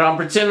 But I'm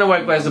pretending to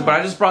wipe glasses, but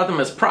I just brought them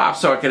as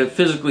props so I could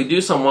physically do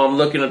something while I'm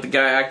looking at the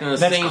guy acting the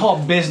scene. That's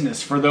called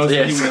business for those of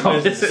you in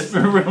business.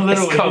 Literally,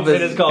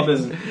 it is called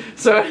business.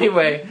 So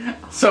anyway,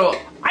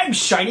 I'm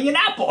shining an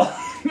apple.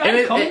 And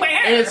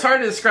it's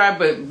hard to describe,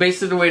 but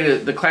basically the way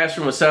the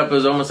classroom was set up, it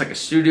was almost like a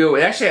studio.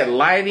 It actually had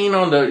lighting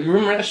on the. You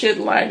remember that shit?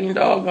 Lighting,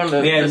 dog, on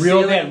the. They had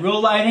real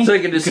lighting. So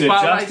you could do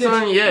spotlights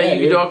on. Yeah,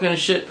 you could do all kind of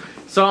shit.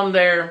 So I'm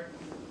there,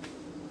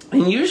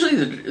 and usually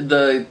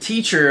the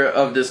teacher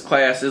of this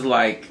class is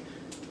like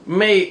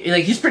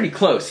he's pretty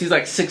close. He's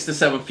like 6 to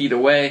 7 feet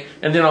away,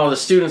 and then all the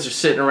students are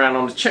sitting around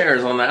on the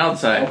chairs on the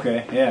outside.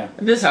 Okay, yeah.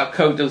 And this is how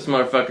coked this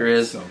motherfucker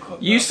is. So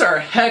coked you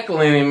start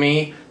heckling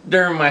me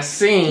during my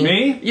scene.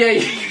 Me? Yeah.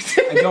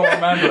 I don't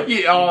remember.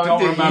 I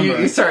don't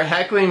remember. You start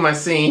heckling my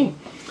scene.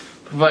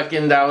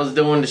 Fucking, I was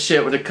doing the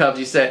shit with the cups.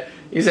 You said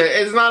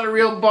it's not a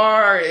real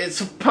bar.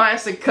 It's a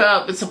plastic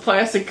cup. It's a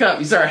plastic cup.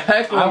 You start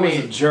heckling me.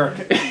 I was a jerk.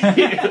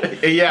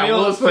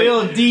 Yeah,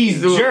 Phil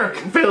D's jerk.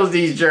 Phil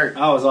D's jerk.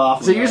 I was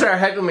awful. So you start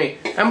heckling me.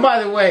 And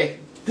by the way,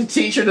 the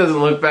teacher doesn't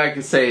look back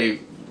and say,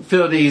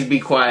 Phil D's, be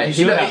quiet.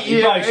 He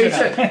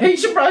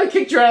should probably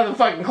kick you out of the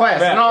fucking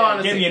class. In all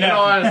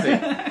honesty.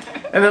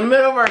 In the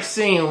middle of our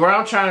scene, where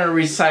I'm trying to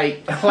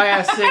recite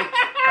classic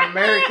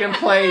American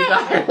play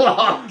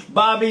dialogue.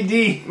 Bobby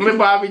D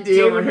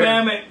over here.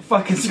 Damn it,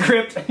 fucking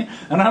script.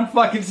 And I'm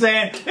fucking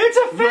saying, it's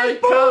a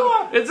fake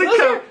bar. It's a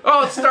cup.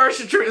 Oh, it's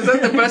Starship Troopers. Is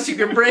that the best you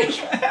can bring?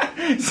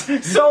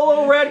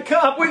 Solo red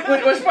cup. Which,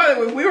 by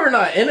the way, we were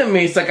not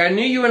enemies. Like, I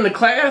knew you in the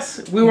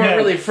class. We weren't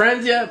really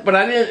friends yet, but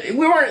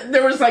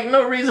there was like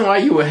no reason why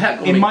you would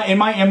heckle me. In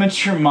my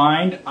immature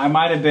mind, I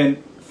might have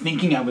been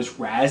thinking I was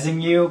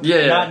razzing you,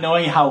 not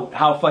knowing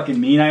how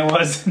fucking mean I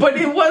was. But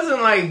it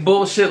wasn't like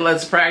bullshit,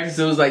 let's practice.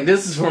 It was like,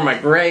 this is for my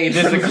grade.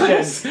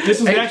 This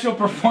was an actual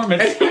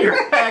performance. And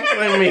you're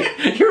heckling me.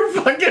 You're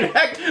fucking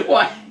heckling.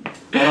 Why?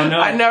 don't know.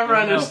 I never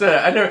understood.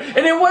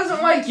 And it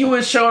wasn't like you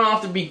was showing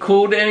off to be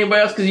cool to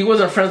anybody else because you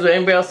wasn't friends with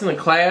anybody else in the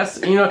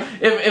class. You know,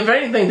 if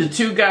anything, the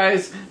two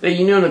guys that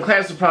you knew in the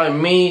class were probably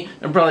me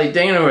and probably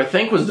Dana, who I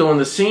think was doing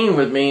the scene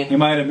with me. He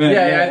might have been.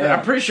 Yeah,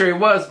 I'm pretty sure he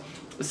was.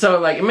 So,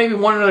 like, maybe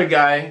one other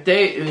guy,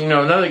 Dave, you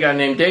know, another guy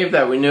named Dave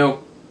that we knew.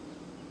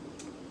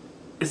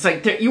 It's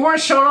like you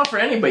weren't showing off for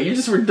anybody. You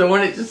just were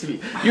doing it.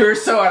 You were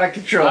so out of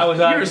control. I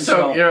was out of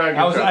control. You're out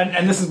of control.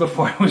 And this is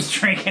before I was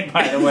drinking,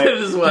 by the way.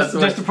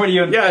 just to put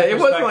you in it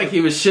wasn't like he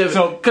was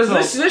shivering. Because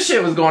this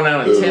shit was going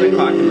down at 10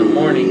 o'clock in the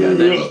morning.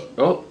 Goddamn.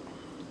 Oh. All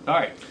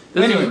right.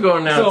 This was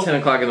going down at 10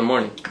 o'clock in the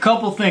morning. A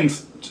couple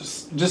things.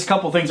 Just a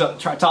couple things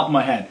off the top of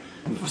my head.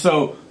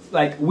 So,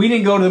 like, we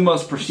didn't go to the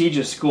most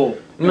prestigious school.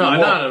 No,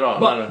 not at all.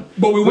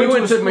 But we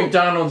went to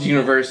McDonald's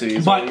University.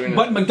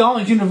 But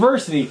McDonald's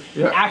University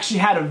actually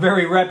had a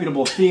very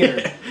reputable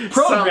theater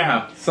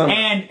program. Somehow.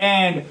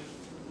 And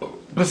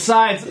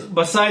besides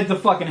the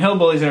fucking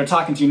hillbillies that are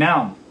talking to you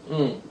now,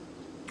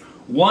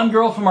 one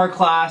girl from our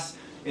class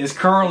is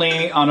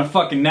currently on a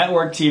fucking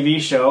network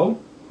TV show.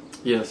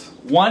 Yes.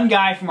 One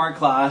guy from our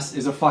class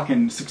is a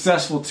fucking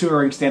successful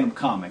touring stand-up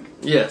comic.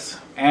 Yes.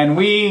 And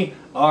we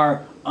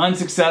are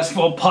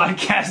unsuccessful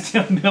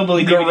podcast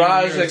hillbilly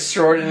garage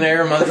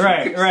extraordinaire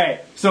motherfuckers. Right.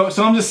 So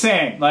I'm just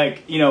saying,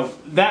 like, you know,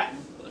 that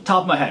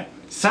top of my head.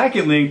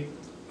 Secondly,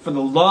 for the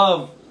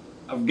love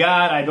of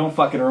God, I don't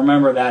fucking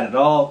remember that at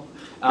all.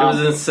 It was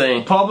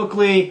insane.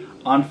 Publicly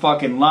on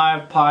fucking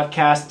live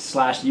podcast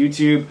 /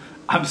 YouTube.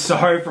 I'm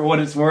sorry for what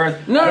it's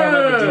worth. No.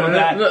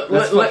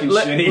 That's fucking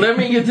shitty. Let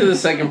me get to the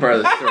second part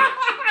of the story.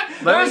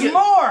 There's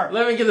more!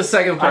 Let me get the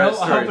second part of the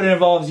story. I hope it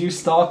involves you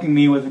stalking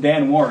me with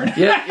Dan Warren.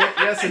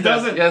 Yes, it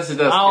does. Yes, it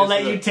does. I'll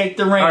let you take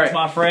the reins,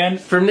 my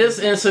friend. From this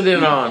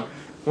incident on,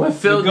 when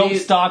Phil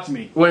Dease stalked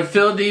me. When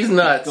Phil Dease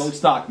nuts Goat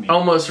stalked me.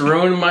 Almost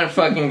ruined my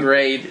fucking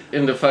grade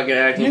in the fucking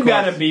acting You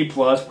class. got a B+.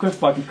 Quit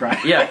fucking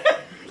crying. Yeah.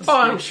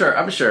 Oh, I'm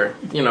sure.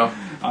 You know.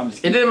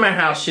 It didn't matter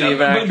how shitty of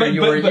an actor you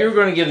were. You were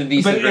going to get a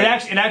decent grade.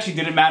 But it actually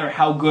didn't matter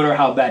how good or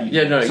how bad you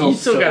did. Yeah, no, you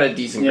still got a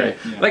decent grade.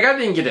 Yeah. Like, I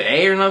didn't get an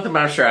A or nothing,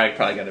 but I'm sure I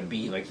probably got a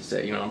B, like you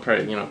said. You know, I'm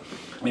probably, you know.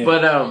 Yeah.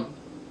 But,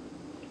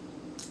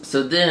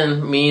 so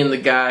then, me and the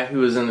guy who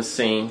was in the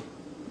scene,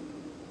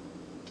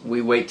 we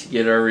wait to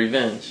get our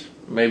revenge.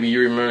 Maybe you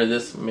remember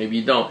this, maybe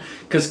you don't.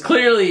 Because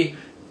clearly,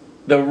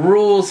 the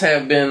rules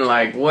have been,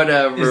 like,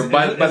 whatever,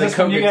 by the this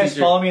when you guys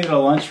follow me to the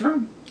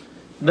lunchroom?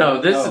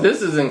 No,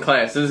 this is in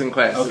class. This is in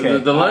class. Okay.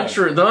 The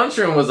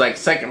lunchroom was like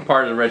second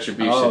part of the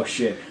retribution. Oh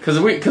shit! Because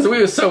we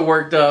were so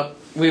worked up,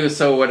 we were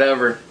so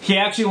whatever. He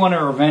actually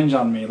wanted revenge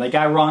on me. Like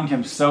I wronged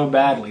him so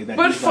badly that.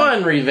 But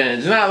fun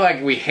revenge, not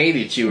like we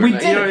hated you. We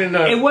did.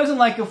 It wasn't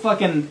like a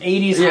fucking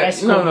 80s high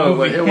school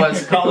movie. It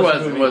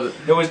wasn't.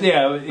 It was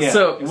yeah.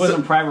 So it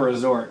wasn't Private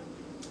Resort.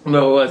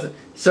 No, it wasn't.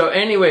 So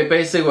anyway,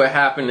 basically what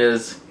happened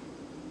is,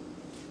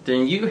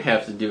 then you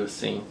have to do a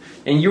scene.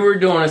 And you were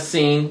doing a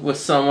scene with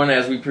someone,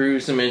 as we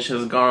previously mentioned,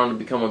 has gone on to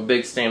become a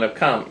big stand-up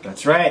comic.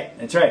 That's right.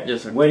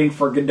 Yes, sir. Waiting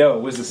for Godot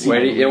was the scene.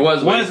 It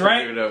was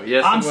right? For Godot.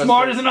 Yes, I'm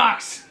smart as an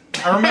ox.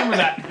 I remember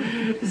that.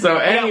 So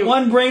anyway, I got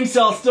one brain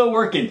cell still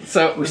working.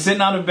 So we're sitting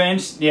on a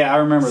bench. Yeah, I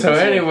remember. So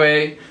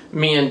anyway,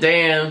 me and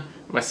Dan,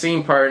 my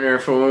scene partner,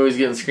 from when we was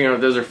getting screened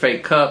with, those are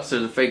fake cups,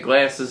 those are fake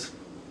glasses.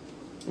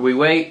 We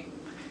wait,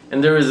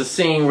 and there was a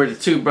scene where the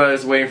two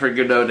brothers waiting for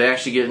Godot to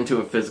actually get into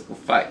a physical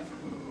fight.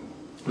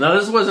 Now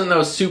this wasn't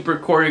no super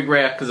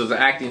choreographed because it was an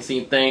acting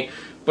scene thing,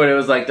 but it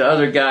was like the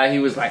other guy. He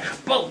was like,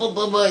 blah, blah,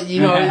 blah, blah,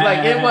 you know,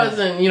 like it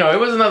wasn't, you know, it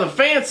wasn't nothing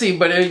fancy,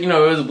 but it, you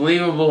know, it was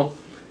believable.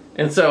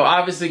 And so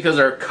obviously, because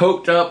our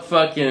coked up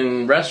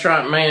fucking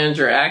restaurant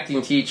manager,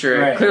 acting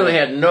teacher, clearly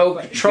had no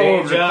control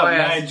over the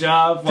class. Night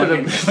job. To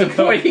the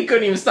point he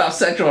couldn't even stop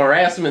sexual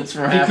harassments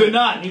from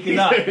happening. He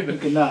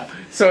could not.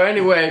 So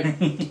anyway,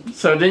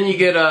 so then you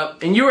get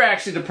up, and you were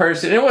actually the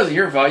person. It wasn't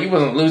your fault. You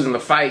wasn't losing the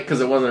fight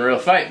because it wasn't a real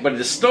fight. But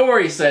the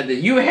story said that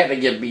you had to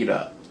get beat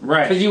up,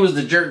 right? Because you was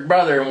the jerk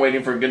brother and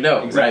waiting for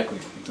Godot. Exactly.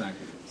 Right?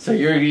 Exactly. So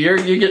you're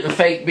getting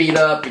fake beat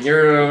up, and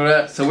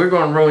you're so we're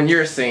going to ruin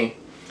your scene.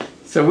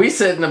 So we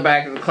sit in the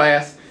back of the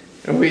class,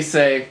 and we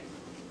say,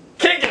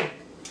 "Kick him!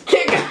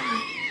 Kick him!"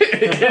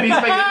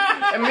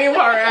 and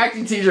meanwhile, our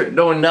acting teacher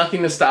doing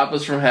nothing to stop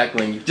us from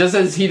heckling you. Just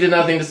as he did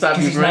nothing to stop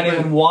you from heckling. He's not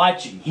even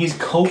watching. He's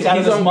coked out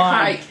of his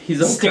mind.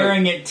 He's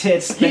staring at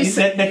tits.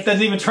 That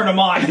doesn't even turn him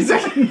on.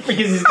 Because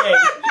he's gay.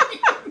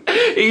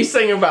 He's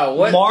singing about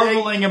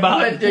marveling about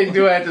what dick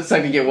do I have to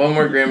suck to get one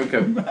more Grammy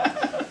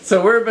Cup?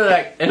 So we're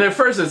like, and at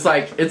first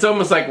it's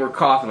almost like we're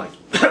coughing,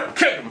 like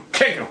kick him,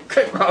 kick him,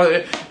 kick him,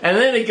 and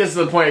then it gets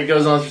to the point it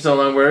goes on for so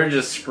long where we're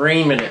just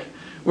screaming it.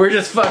 We're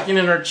just fucking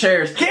in our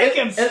chairs. Kick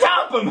him!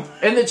 Stop him!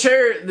 And the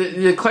chairs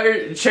in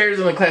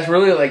the class were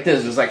really like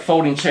this. It was like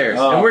folding chairs.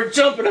 And we're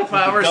jumping up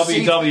out of our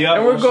seats.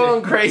 And we're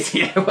going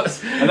crazy.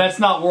 And that's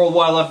not World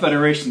Wildlife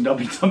Federation,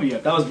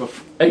 WWF. That was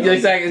before.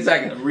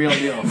 Exactly. The real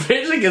deal.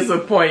 Eventually gets to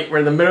the point where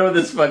in the middle of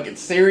this fucking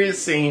serious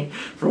scene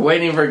for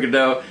waiting for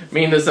Godot,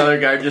 me and this other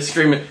guy are just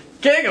screaming,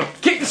 kick him!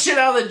 Kick the shit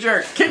out of the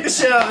jerk! Kick the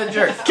shit out of the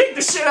jerk! Kick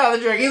the shit out of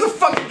the jerk! He's a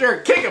fucking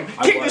jerk! Kick him!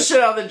 Kick the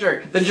shit out of the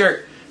jerk! The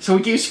jerk! So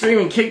we keep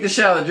screaming, kick the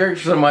shit out of the jerk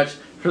so much.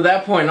 From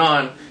that point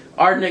on,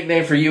 our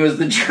nickname for you is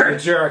the jerk.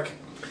 The jerk.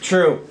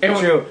 True.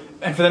 True.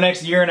 And for the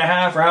next year and a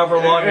half or however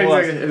long it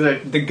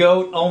was, the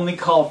goat only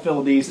called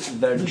Phil Dease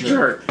the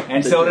jerk.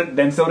 And so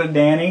did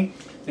Danny.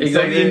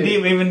 Exactly.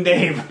 So even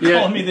Dave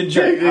called me the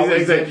jerk.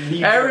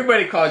 Exactly.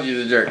 Everybody called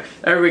you the jerk.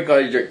 Everybody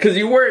called you the jerk. Because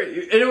you were,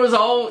 and it was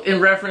all in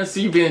reference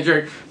to you being a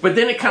jerk. But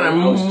then it kind of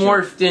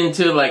morphed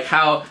into like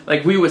how,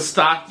 like we would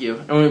stalk you.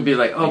 And we'd be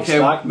like, okay,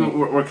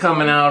 we're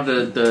coming out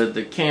of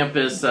the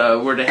campus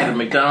where they had a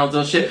McDonald's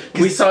and shit.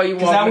 We saw you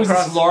walking across. Because I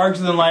was this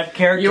larger than life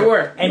character. You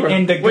were.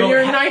 And the goat, when you're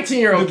a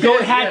 19-year-old the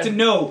goat had to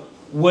know.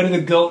 What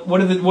did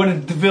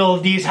the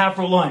Phil Dease have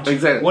for lunch?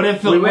 Exactly. Where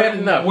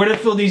did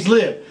Phil Dease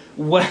live?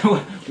 What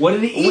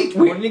did he eat?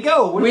 Where did he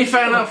go? We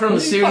found out from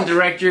the student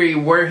directory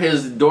where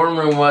his dorm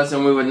room was,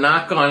 and we would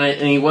knock on it,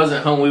 and he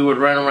wasn't home. We would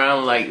run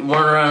around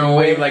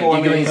away, like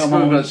giggling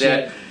spook like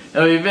that.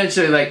 And we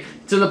eventually, like,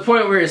 to the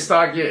point where he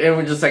stalked you, and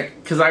we're just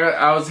like, because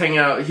I was hanging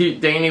out.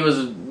 Danny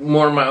was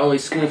more of my only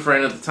school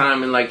friend at the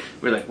time, and like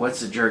we're like,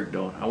 what's the jerk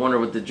doing? I wonder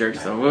what the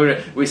jerk's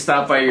doing. We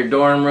stopped by your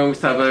dorm room.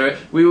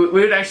 We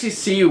would actually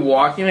see you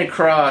walking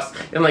across,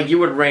 and like you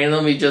would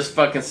randomly just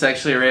fucking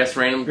sexually harass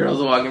random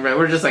girls walking around.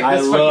 We're just like,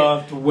 this I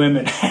loved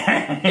women.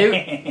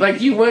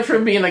 Like you went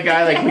from being a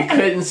guy like we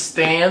couldn't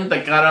stand,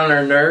 that got on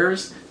our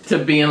nerves, to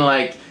being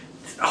like,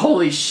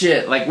 holy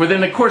shit, like within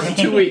the course of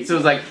 2 weeks it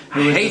was like,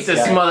 I hate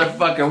this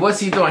motherfucker,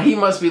 what's he doing, he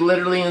must be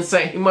literally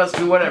insane, he must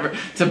be whatever,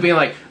 to being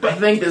like, I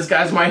think this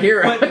guy's my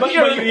hero. But you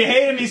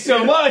hated me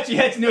so much you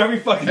had to know every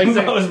fucking move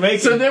I was making.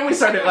 So then we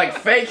started like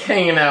fake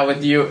hanging out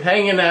with you,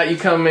 you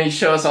come in, you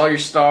show us all your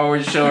Star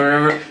Wars, show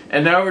whatever,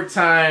 and over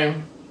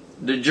time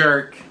the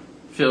jerk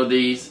Phil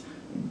Dease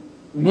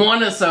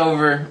won us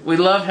over. We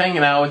loved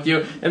hanging out with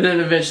you, and then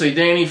eventually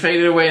Danny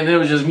faded away, and then it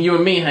was just you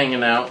and me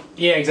hanging out.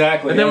 Yeah,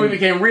 exactly. And then we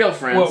became real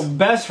friends. Well,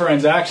 best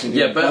friends actually.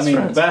 Yeah,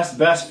 friends.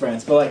 Best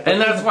friends. But like, and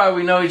that's why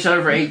we know each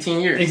other for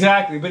 18 years.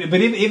 Exactly.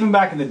 But even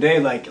back in the day,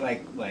 like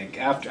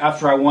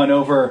after I won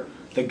over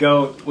the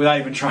goat without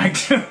even trying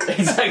to.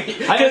 Exactly.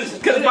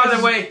 Because by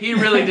the way, he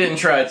really didn't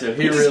try to.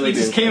 He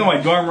just came in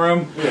my dorm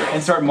room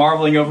and started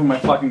marveling over my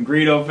fucking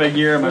Greedo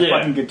figure, my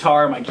fucking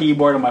guitar, my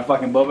keyboard, and my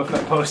fucking Boba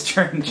Fett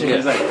poster and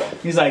shit.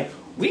 He's like,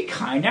 we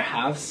kind of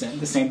have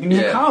the same things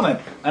in common.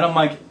 And I'm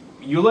like,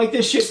 you like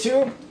this shit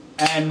too?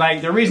 And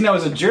like the reason I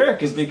was a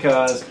jerk is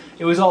because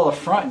it was all a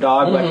front,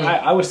 dog. Mm-hmm.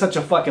 Like I was such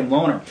a fucking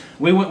loner.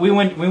 We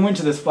went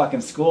to this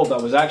fucking school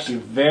that was actually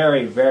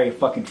very, very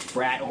fucking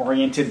frat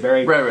oriented,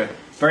 very fucking.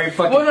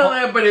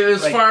 Well, no, but it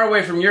was like, far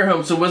away from your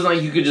home, so it wasn't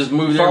like you could just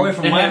move there. Far away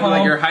from my home,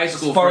 like your high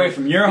school. Far away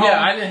from your home. Yeah,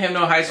 I didn't have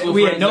no high school.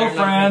 We friends. We had no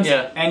friends.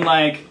 And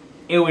like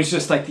it was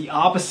just like the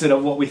opposite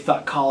of what we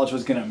thought college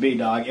was gonna be,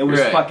 dog. It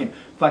was fucking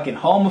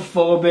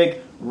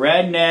homophobic.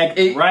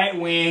 Redneck, right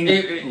wing,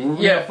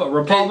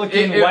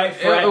 Republican, white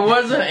frat. It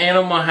wasn't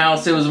Animal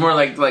House. It was more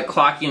like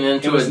clocking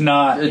into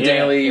a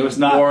daily,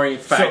 boring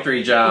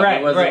factory job.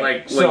 It wasn't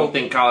like what you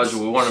think college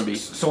would want to be.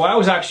 So I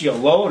was actually a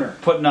loner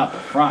putting up a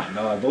front.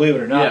 No, believe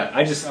it or not.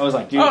 Yeah. I was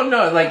like, dude. Oh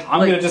no, I'm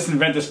gonna just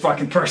invent this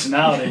fucking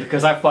personality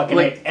because I fucking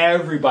hate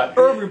everybody.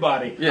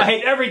 Everybody. Yeah. I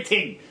hate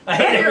everything. I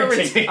hate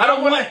everything. I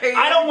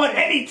don't want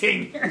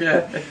anything.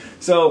 Yeah.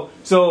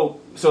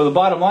 So the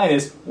bottom line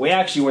is, we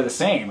actually were the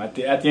same. At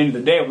the end of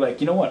the day, we're like,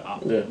 you know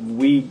what?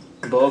 We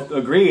both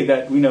agreed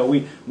that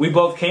we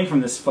both came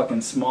from this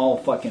fucking small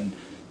fucking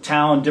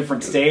town,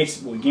 different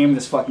states. We came to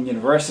this fucking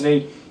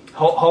university,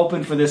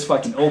 hoping for this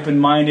fucking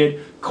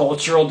open-minded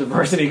cultural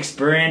diversity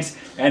experience,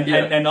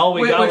 and all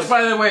we got was.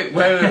 By the way,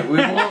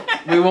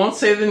 we won't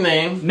say the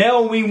name.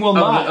 No, we will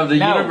not of the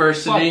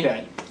university. Fuck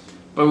that.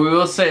 But we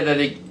will say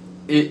that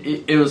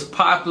it was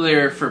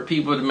popular for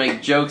people to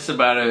make jokes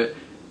about it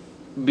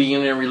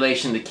being in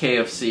relation to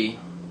KFC.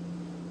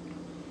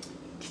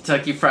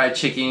 Kentucky Fried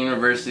Chicken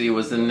University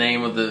was the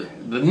name of the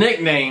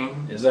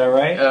nickname. Is that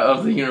right?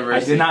 Of the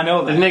university. I did not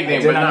know that. The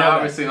nickname, but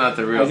obviously not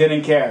the real. I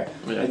didn't care.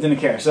 Yeah. I didn't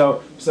care.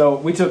 So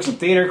we took some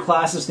theater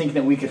classes, thinking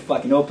that we could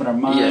fucking open our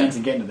minds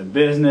and get into the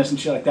business and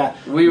shit like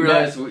that. We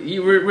realized we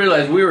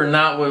were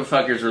not what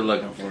fuckers were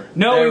looking for.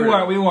 No,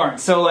 we weren't.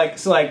 So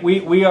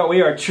we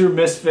are true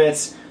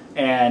misfits.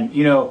 And,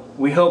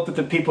 we hope that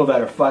the people that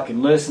are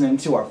fucking listening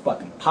to our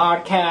fucking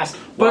podcast,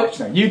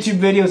 watching our YouTube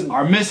videos,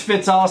 are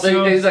misfits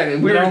also. Exactly.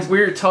 We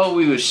were told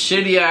we were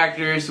shitty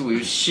actors, we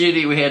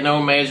had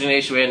no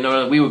imagination,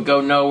 we would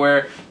go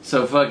nowhere,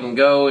 so fucking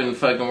go and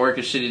fucking work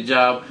a shitty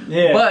job.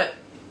 Yeah. But,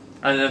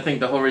 and I think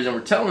the whole reason we're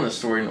telling this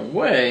story in a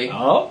way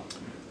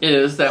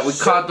is that we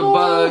caught the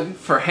bug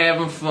for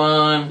having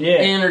fun,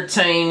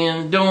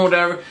 entertaining, doing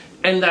whatever.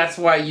 And that's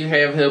why you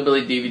have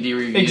Hillbilly DVD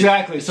Reviews.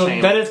 Exactly. So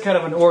that is kind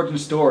of an origin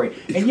story.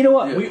 And you know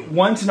what? We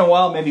once in a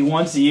while, maybe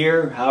once a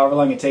year, however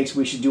long it takes,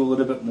 we should do a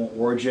little bit more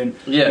origin.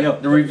 Yeah.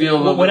 The reveal a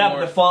little what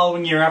happened the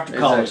following year after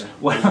college?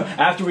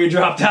 After we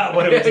dropped out,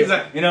 what did we do?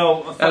 Exactly.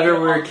 After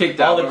we were kicked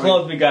out. All the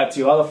clubs we got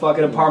to, all the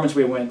fucking apartments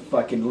we went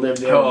fucking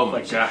lived in. Oh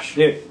my gosh.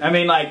 Dude, I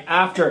mean, like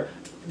after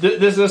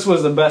This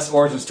was the best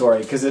origin story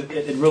because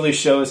it really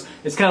shows.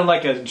 It's kind of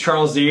like a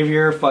Charles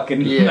Xavier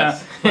fucking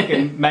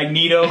fucking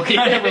Magneto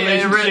kind of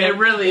relationship. It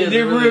really is.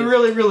 It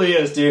really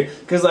is, dude.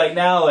 Because like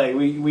now, like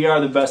we are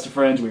the best of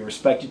friends. We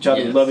respect each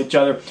other. We love each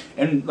other.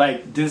 And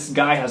like this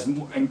guy has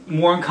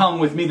more in common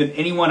with me than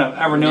anyone I've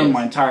ever known in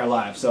my entire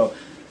life. So.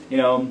 You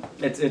know,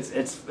 it's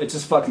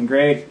just fucking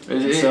great.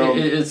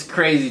 It's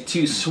crazy.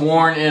 Two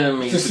sworn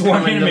enemies,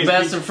 the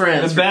best of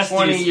friends, the for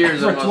 20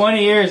 years. For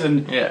 20 years,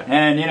 and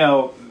you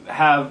know,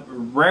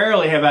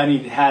 rarely have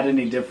had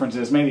any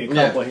differences. Maybe a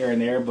couple here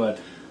and there, but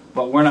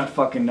we're not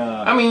fucking.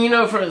 I mean, you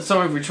know, for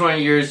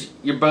 20 years,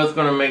 you're both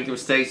going to make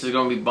mistakes. There's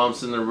going to be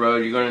bumps in the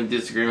road. You're going to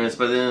disagreements,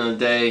 but at the end of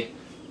the day,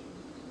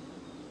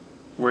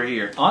 we're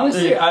here.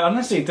 Honestly,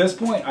 at this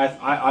point,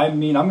 I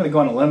mean, I'm going to go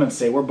on a limb and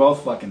say we're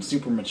both fucking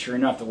super mature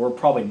enough that we're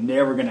probably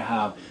never going to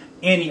have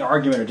any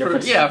argument or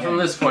difference. From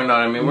this point on,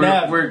 I mean,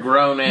 we're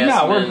grown ass.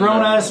 No, we're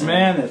grown ass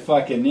men that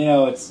fucking, you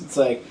know, it's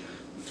like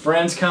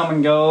friends come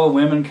and go,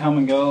 women come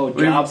and go,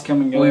 jobs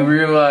come and go. We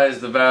realize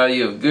the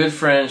value of good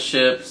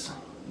friendships,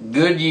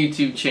 good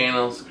YouTube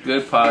channels,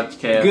 good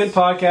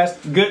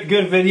podcasts,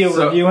 good video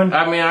reviewing.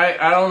 I mean,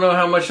 I don't know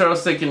how much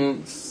else they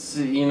can,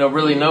 you know,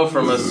 really know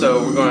from us.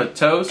 So we're going to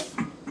toast.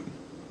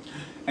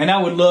 And I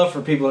would love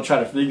for people to try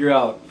to figure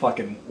out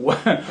fucking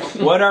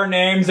what our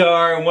names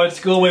are and what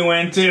school we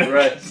went to.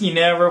 Right. You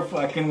never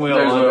fucking will.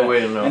 There's no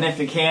way to know. And if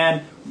you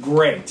can,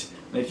 great.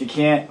 And if you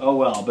can't, oh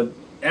well. But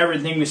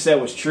everything we said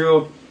was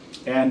true.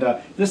 And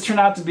this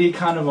turned out to be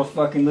kind of a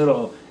fucking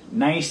little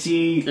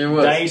nicey,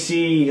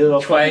 dicey, little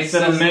fucking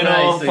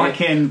sentimental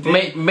fucking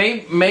thing.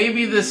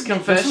 Maybe this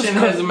confession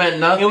has meant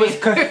nothing. It was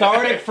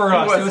cathartic for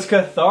us. It was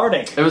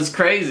cathartic. It was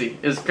crazy.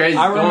 It was crazy.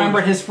 I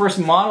remember his first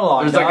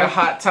monologue. It was like a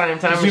hot time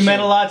machine. He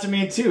meant a lot to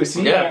me too.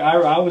 See,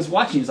 I was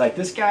watching. He's like,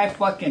 this guy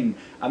fucking.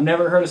 I've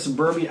never heard of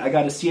Suburbia. I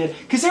got to see it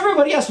because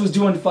everybody else was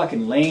doing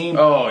fucking lame.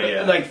 Oh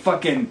yeah, like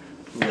fucking.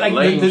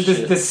 Like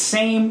the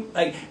same,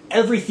 like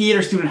every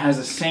theater student has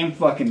the same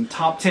fucking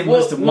top 10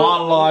 list of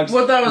monologues.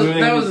 Well, that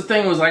was the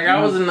thing. Was like I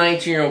was a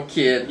 19-year-old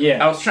kid.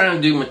 Yeah, I was trying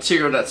to do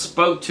material that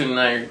spoke to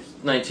a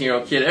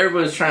 19-year-old kid.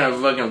 Everybody was trying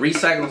to fucking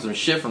recycle some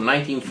shit from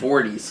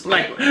 1940s.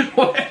 Like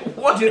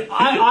what? Dude,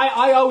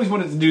 I always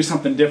wanted to do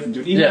something different,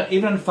 dude.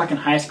 Even in fucking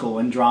high school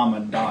in drama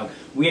and dog,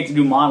 we had to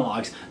do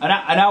monologues. And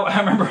I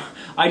remember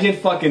I did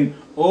fucking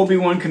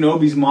Obi-Wan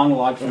Kenobi's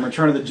monologue from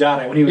Return of the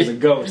Jedi when he was a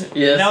ghost.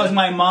 Yes. And that was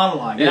my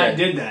monologue. And I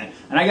did that.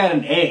 And I got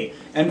an A.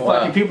 And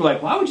fucking people are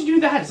like, why would you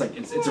do that? It's like,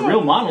 it's a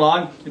real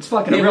monologue. It's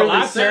fucking a real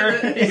actor.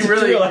 It's a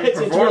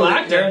real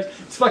actor.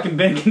 It's fucking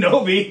Ben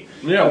Kenobi.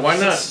 Yeah, why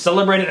not?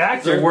 Celebrated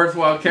actor. It's a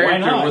worthwhile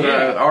character with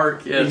an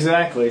arc. Yeah.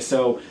 Exactly.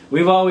 So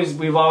we've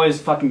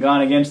always fucking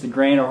gone against the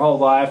grain our whole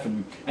life,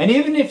 and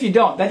even if you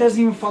don't, that doesn't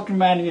even fucking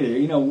matter either.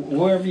 You know,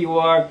 wherever you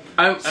are,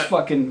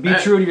 fucking be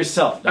true to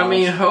yourself. Dogs. I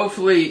mean,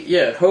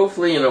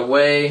 hopefully in a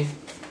way,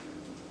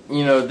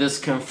 you know, this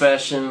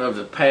confession of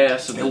the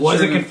past, of the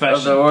truth,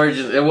 of the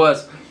origins, it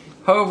was.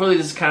 Hopefully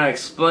this kind of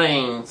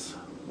explains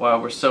why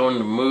we're so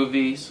into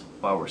movies,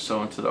 why we're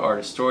so into the art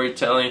of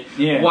storytelling,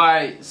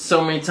 why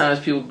so many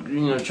times people,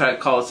 you know, try to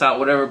call us out,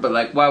 whatever, but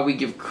like why we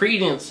give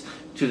credence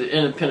to the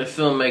independent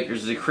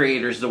filmmakers, the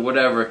creators, the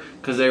whatever,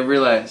 because they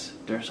realize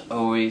there's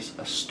always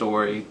a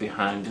story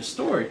behind the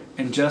story.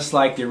 And just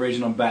like the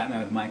original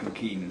Batman with Michael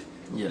Keaton,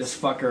 this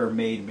fucker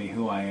made me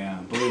who I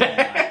am. Believe it or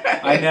not.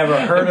 I never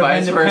heard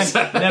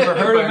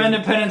of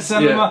independent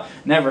cinema.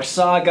 Never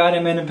saw a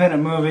goddamn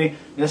independent movie.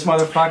 This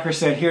motherfucker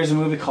said, "Here's a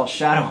movie called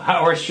Shadow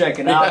Hours. Check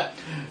it out."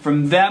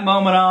 From that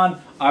moment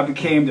on, I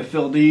became the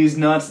Phil Dease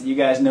nuts that you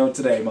guys know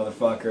today,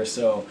 motherfucker.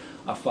 So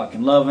I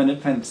fucking love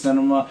independent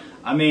cinema.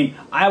 I mean,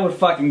 I would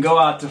fucking go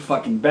out to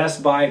fucking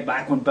Best Buy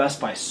back when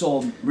Best Buy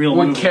sold real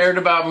movies. Cared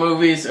about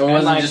movies and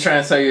wasn't like, just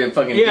trying to sell you a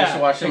fucking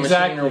dishwashing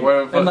machine or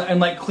whatever.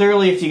 And like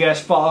clearly, if you guys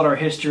followed our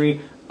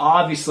history,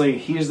 obviously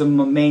he's the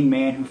main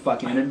man who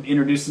fucking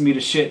introduced me to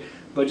shit.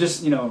 But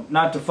just, you know,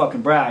 not to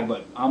fucking brag,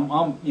 but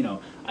I'm you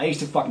know, I used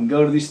to fucking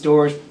go to these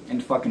stores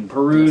and fucking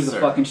peruse the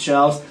fucking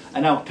shelves,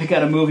 and I would pick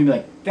out a movie and be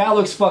like, that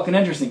looks fucking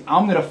interesting,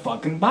 I'm gonna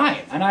fucking buy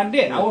it. And I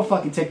did. I would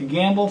fucking take a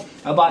gamble.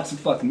 I bought some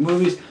fucking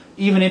movies,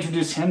 even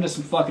introduced him to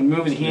some fucking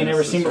movies he had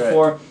never seen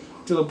before.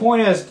 So the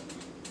point is,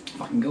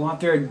 fucking go out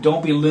there,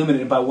 don't be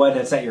limited by what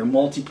is at your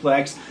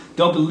multiplex.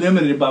 Don't be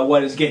limited by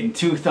what is getting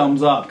 2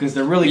 thumbs up, because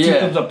they're really 2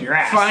 thumbs up your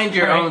ass. Find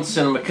your own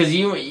cinema, because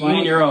you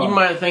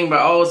might think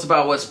about, oh, it's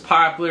about what's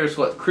popular, it's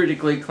what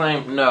critically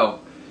acclaimed. No.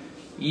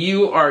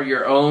 You are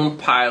your own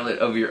pilot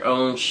of your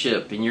own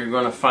ship, and you're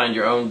going to find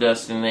your own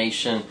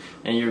destination,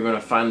 and you're going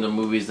to find the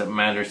movies that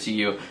matter to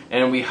you.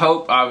 And we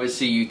hope,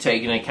 obviously, you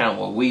take into account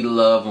what we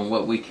love and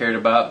what we cared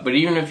about. But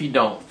even if you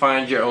don't,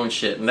 find your own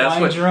shit. And that's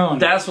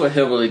That's what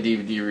Hillbilly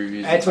DVD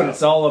Reviews That's what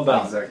it's all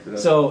about. Exactly.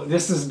 So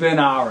this has been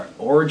our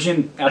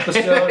origin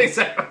episode.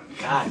 Exactly.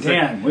 God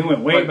damn, we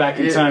went way back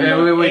in time.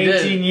 We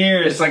 18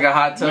 years. It's like a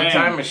hot tub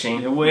time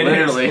machine.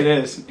 Literally. It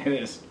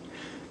is.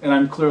 And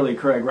I'm clearly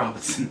Craig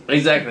Robinson.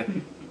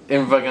 Exactly.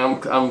 And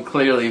fucking, I'm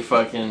clearly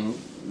fucking,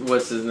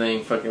 what's his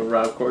name? Fucking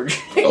Rob Corddry.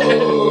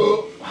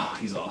 Oh. Oh,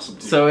 he's awesome,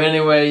 too. So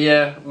anyway,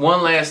 yeah,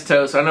 one last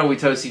toast. I know we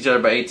toast each other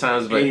about 8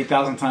 times, but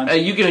 80,000 times.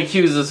 you can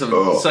accuse us of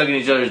sucking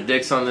each other's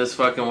dicks on this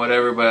fucking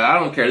whatever, but I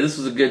don't care. This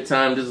was a good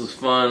time. This was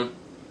fun.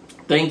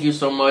 Thank you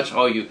so much,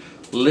 all you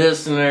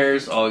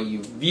listeners, all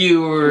you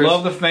viewers.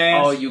 Love the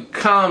fans. All you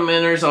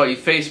commenters, all you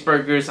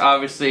Facebookers.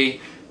 Obviously,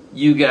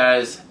 you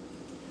guys.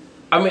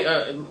 I mean,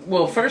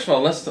 well, first of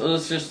all, let's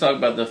just talk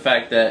about the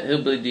fact that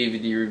Hillbilly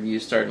DVD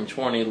Reviews started in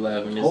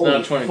 2011. It's now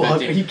 2015.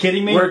 Fuck, are you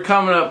kidding me? We're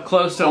coming up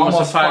close to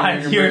almost a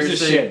 5 years of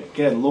shit.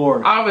 Good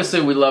Lord.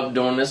 Obviously, we love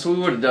doing this. We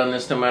would have done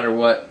this no matter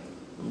what.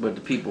 But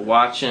the people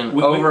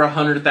watching, over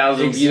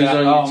 100,000 views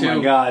on YouTube. Oh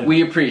my God.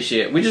 We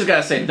appreciate it. We just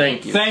gotta say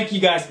thank you. Thank you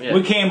guys. Yeah.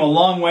 We came a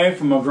long way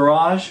from a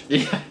garage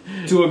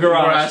to a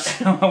garage.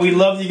 We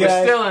love you guys.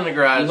 We're still in the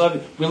garage.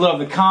 We love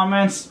the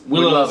comments. We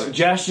love the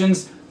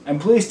suggestions.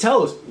 And please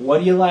tell us, what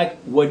do you like?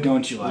 What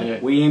don't you like? Yeah.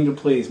 We aim to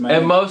please, man.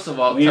 And most of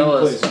all, tell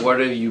us,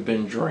 what have you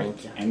been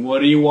drinking? And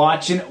what are you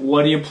watching?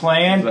 What are you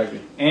playing? Exactly.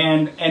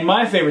 And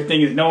my favorite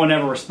thing that no one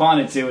ever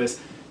responded to is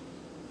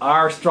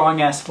our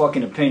strong ass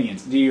fucking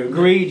opinions. Do you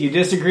agree? Do you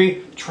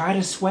disagree? Try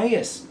to sway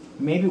us.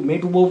 Maybe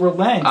we'll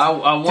relent. I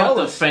want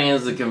the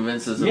fans to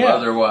convince us of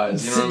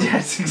otherwise. You know what I mean?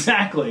 Yes,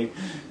 exactly.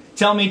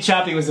 Tell me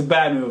Chappie was a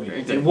bad movie.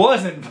 It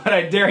wasn't, but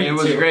I dare you to. It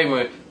was a great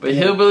movie. But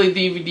Hillbilly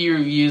DVD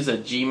Reviews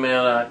at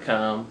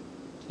gmail.com.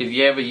 If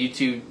you have a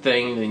YouTube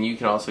thing, then you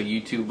can also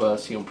YouTube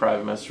us. You can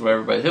private message or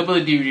whatever. But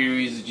Hillbilly DVD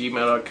Reviews at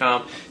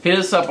gmail.com. Hit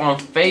us up on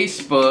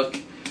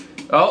Facebook.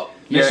 Oh.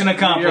 Mission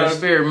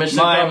accomplished.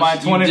 My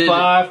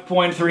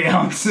 25.3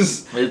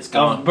 ounces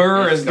of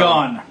burr is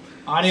gone.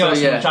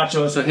 Adios,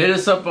 muchachos. So hit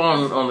us up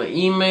on the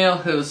email,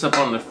 hit us up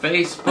on the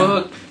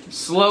Facebook,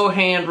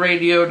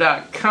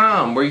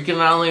 slowhandradio.com, where you can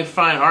not only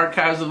find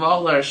archives of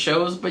all our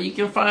shows, but you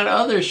can find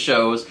other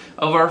shows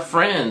of our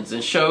friends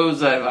and shows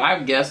that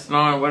I've guested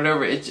on or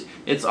whatever.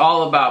 It's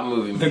all about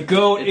movie. The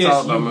GOAT is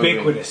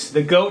ubiquitous.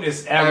 The GOAT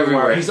is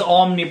everywhere. He's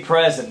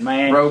omnipresent,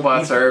 man.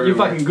 Robots are everywhere. You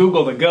fucking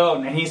Google the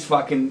GOAT and he's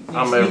fucking...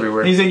 I'm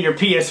everywhere. He's in your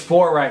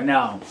PS4 right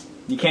now.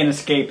 You can't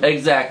escape it.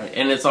 Exactly.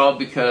 And it's all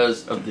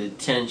because of the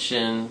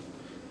attention,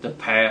 the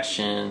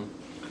passion,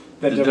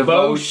 the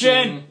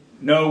devotion.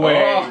 No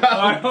way.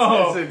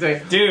 Oh,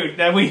 dude,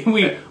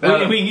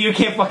 you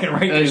can't fucking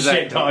write this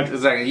shit, dog.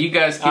 Exactly. You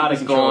guys keep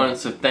us going,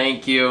 so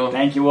thank you.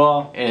 Thank you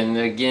all. And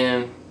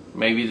again,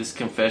 maybe this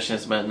confession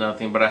has meant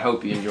nothing, but I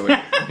hope you enjoyed it.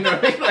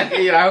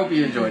 I hope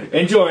you enjoyed it.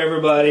 Enjoy,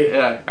 everybody.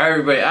 Yeah,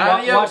 everybody.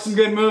 Adios. Watch some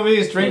good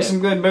movies, drink some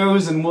good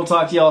booze, and we'll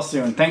talk to y'all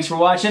soon. Thanks for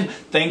watching.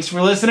 Thanks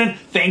for listening.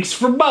 Thanks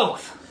for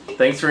both.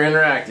 Thanks for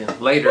interacting.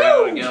 Later,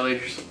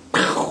 alligators.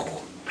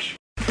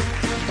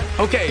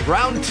 Okay,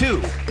 round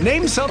 2.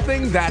 Name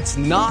something that's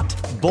not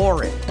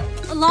boring.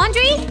 A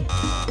laundry?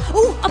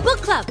 Ooh, a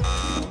book club.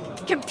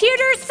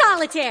 Computer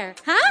solitaire,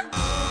 huh?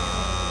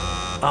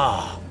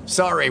 Ah,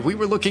 sorry, we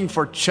were looking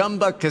for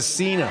Chumba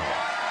Casino.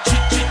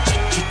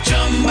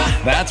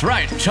 That's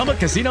right,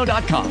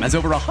 ChumbaCasino.com has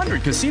over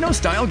 100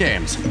 casino-style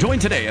games. Join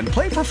today and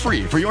play for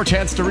free for your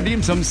chance to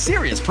redeem some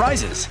serious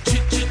prizes.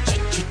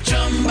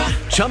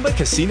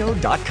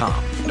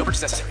 ChumbaCasino.com. No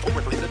purchase necessary. Void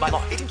where prohibited by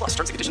law. 18+ terms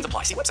and conditions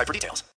apply. See website for details.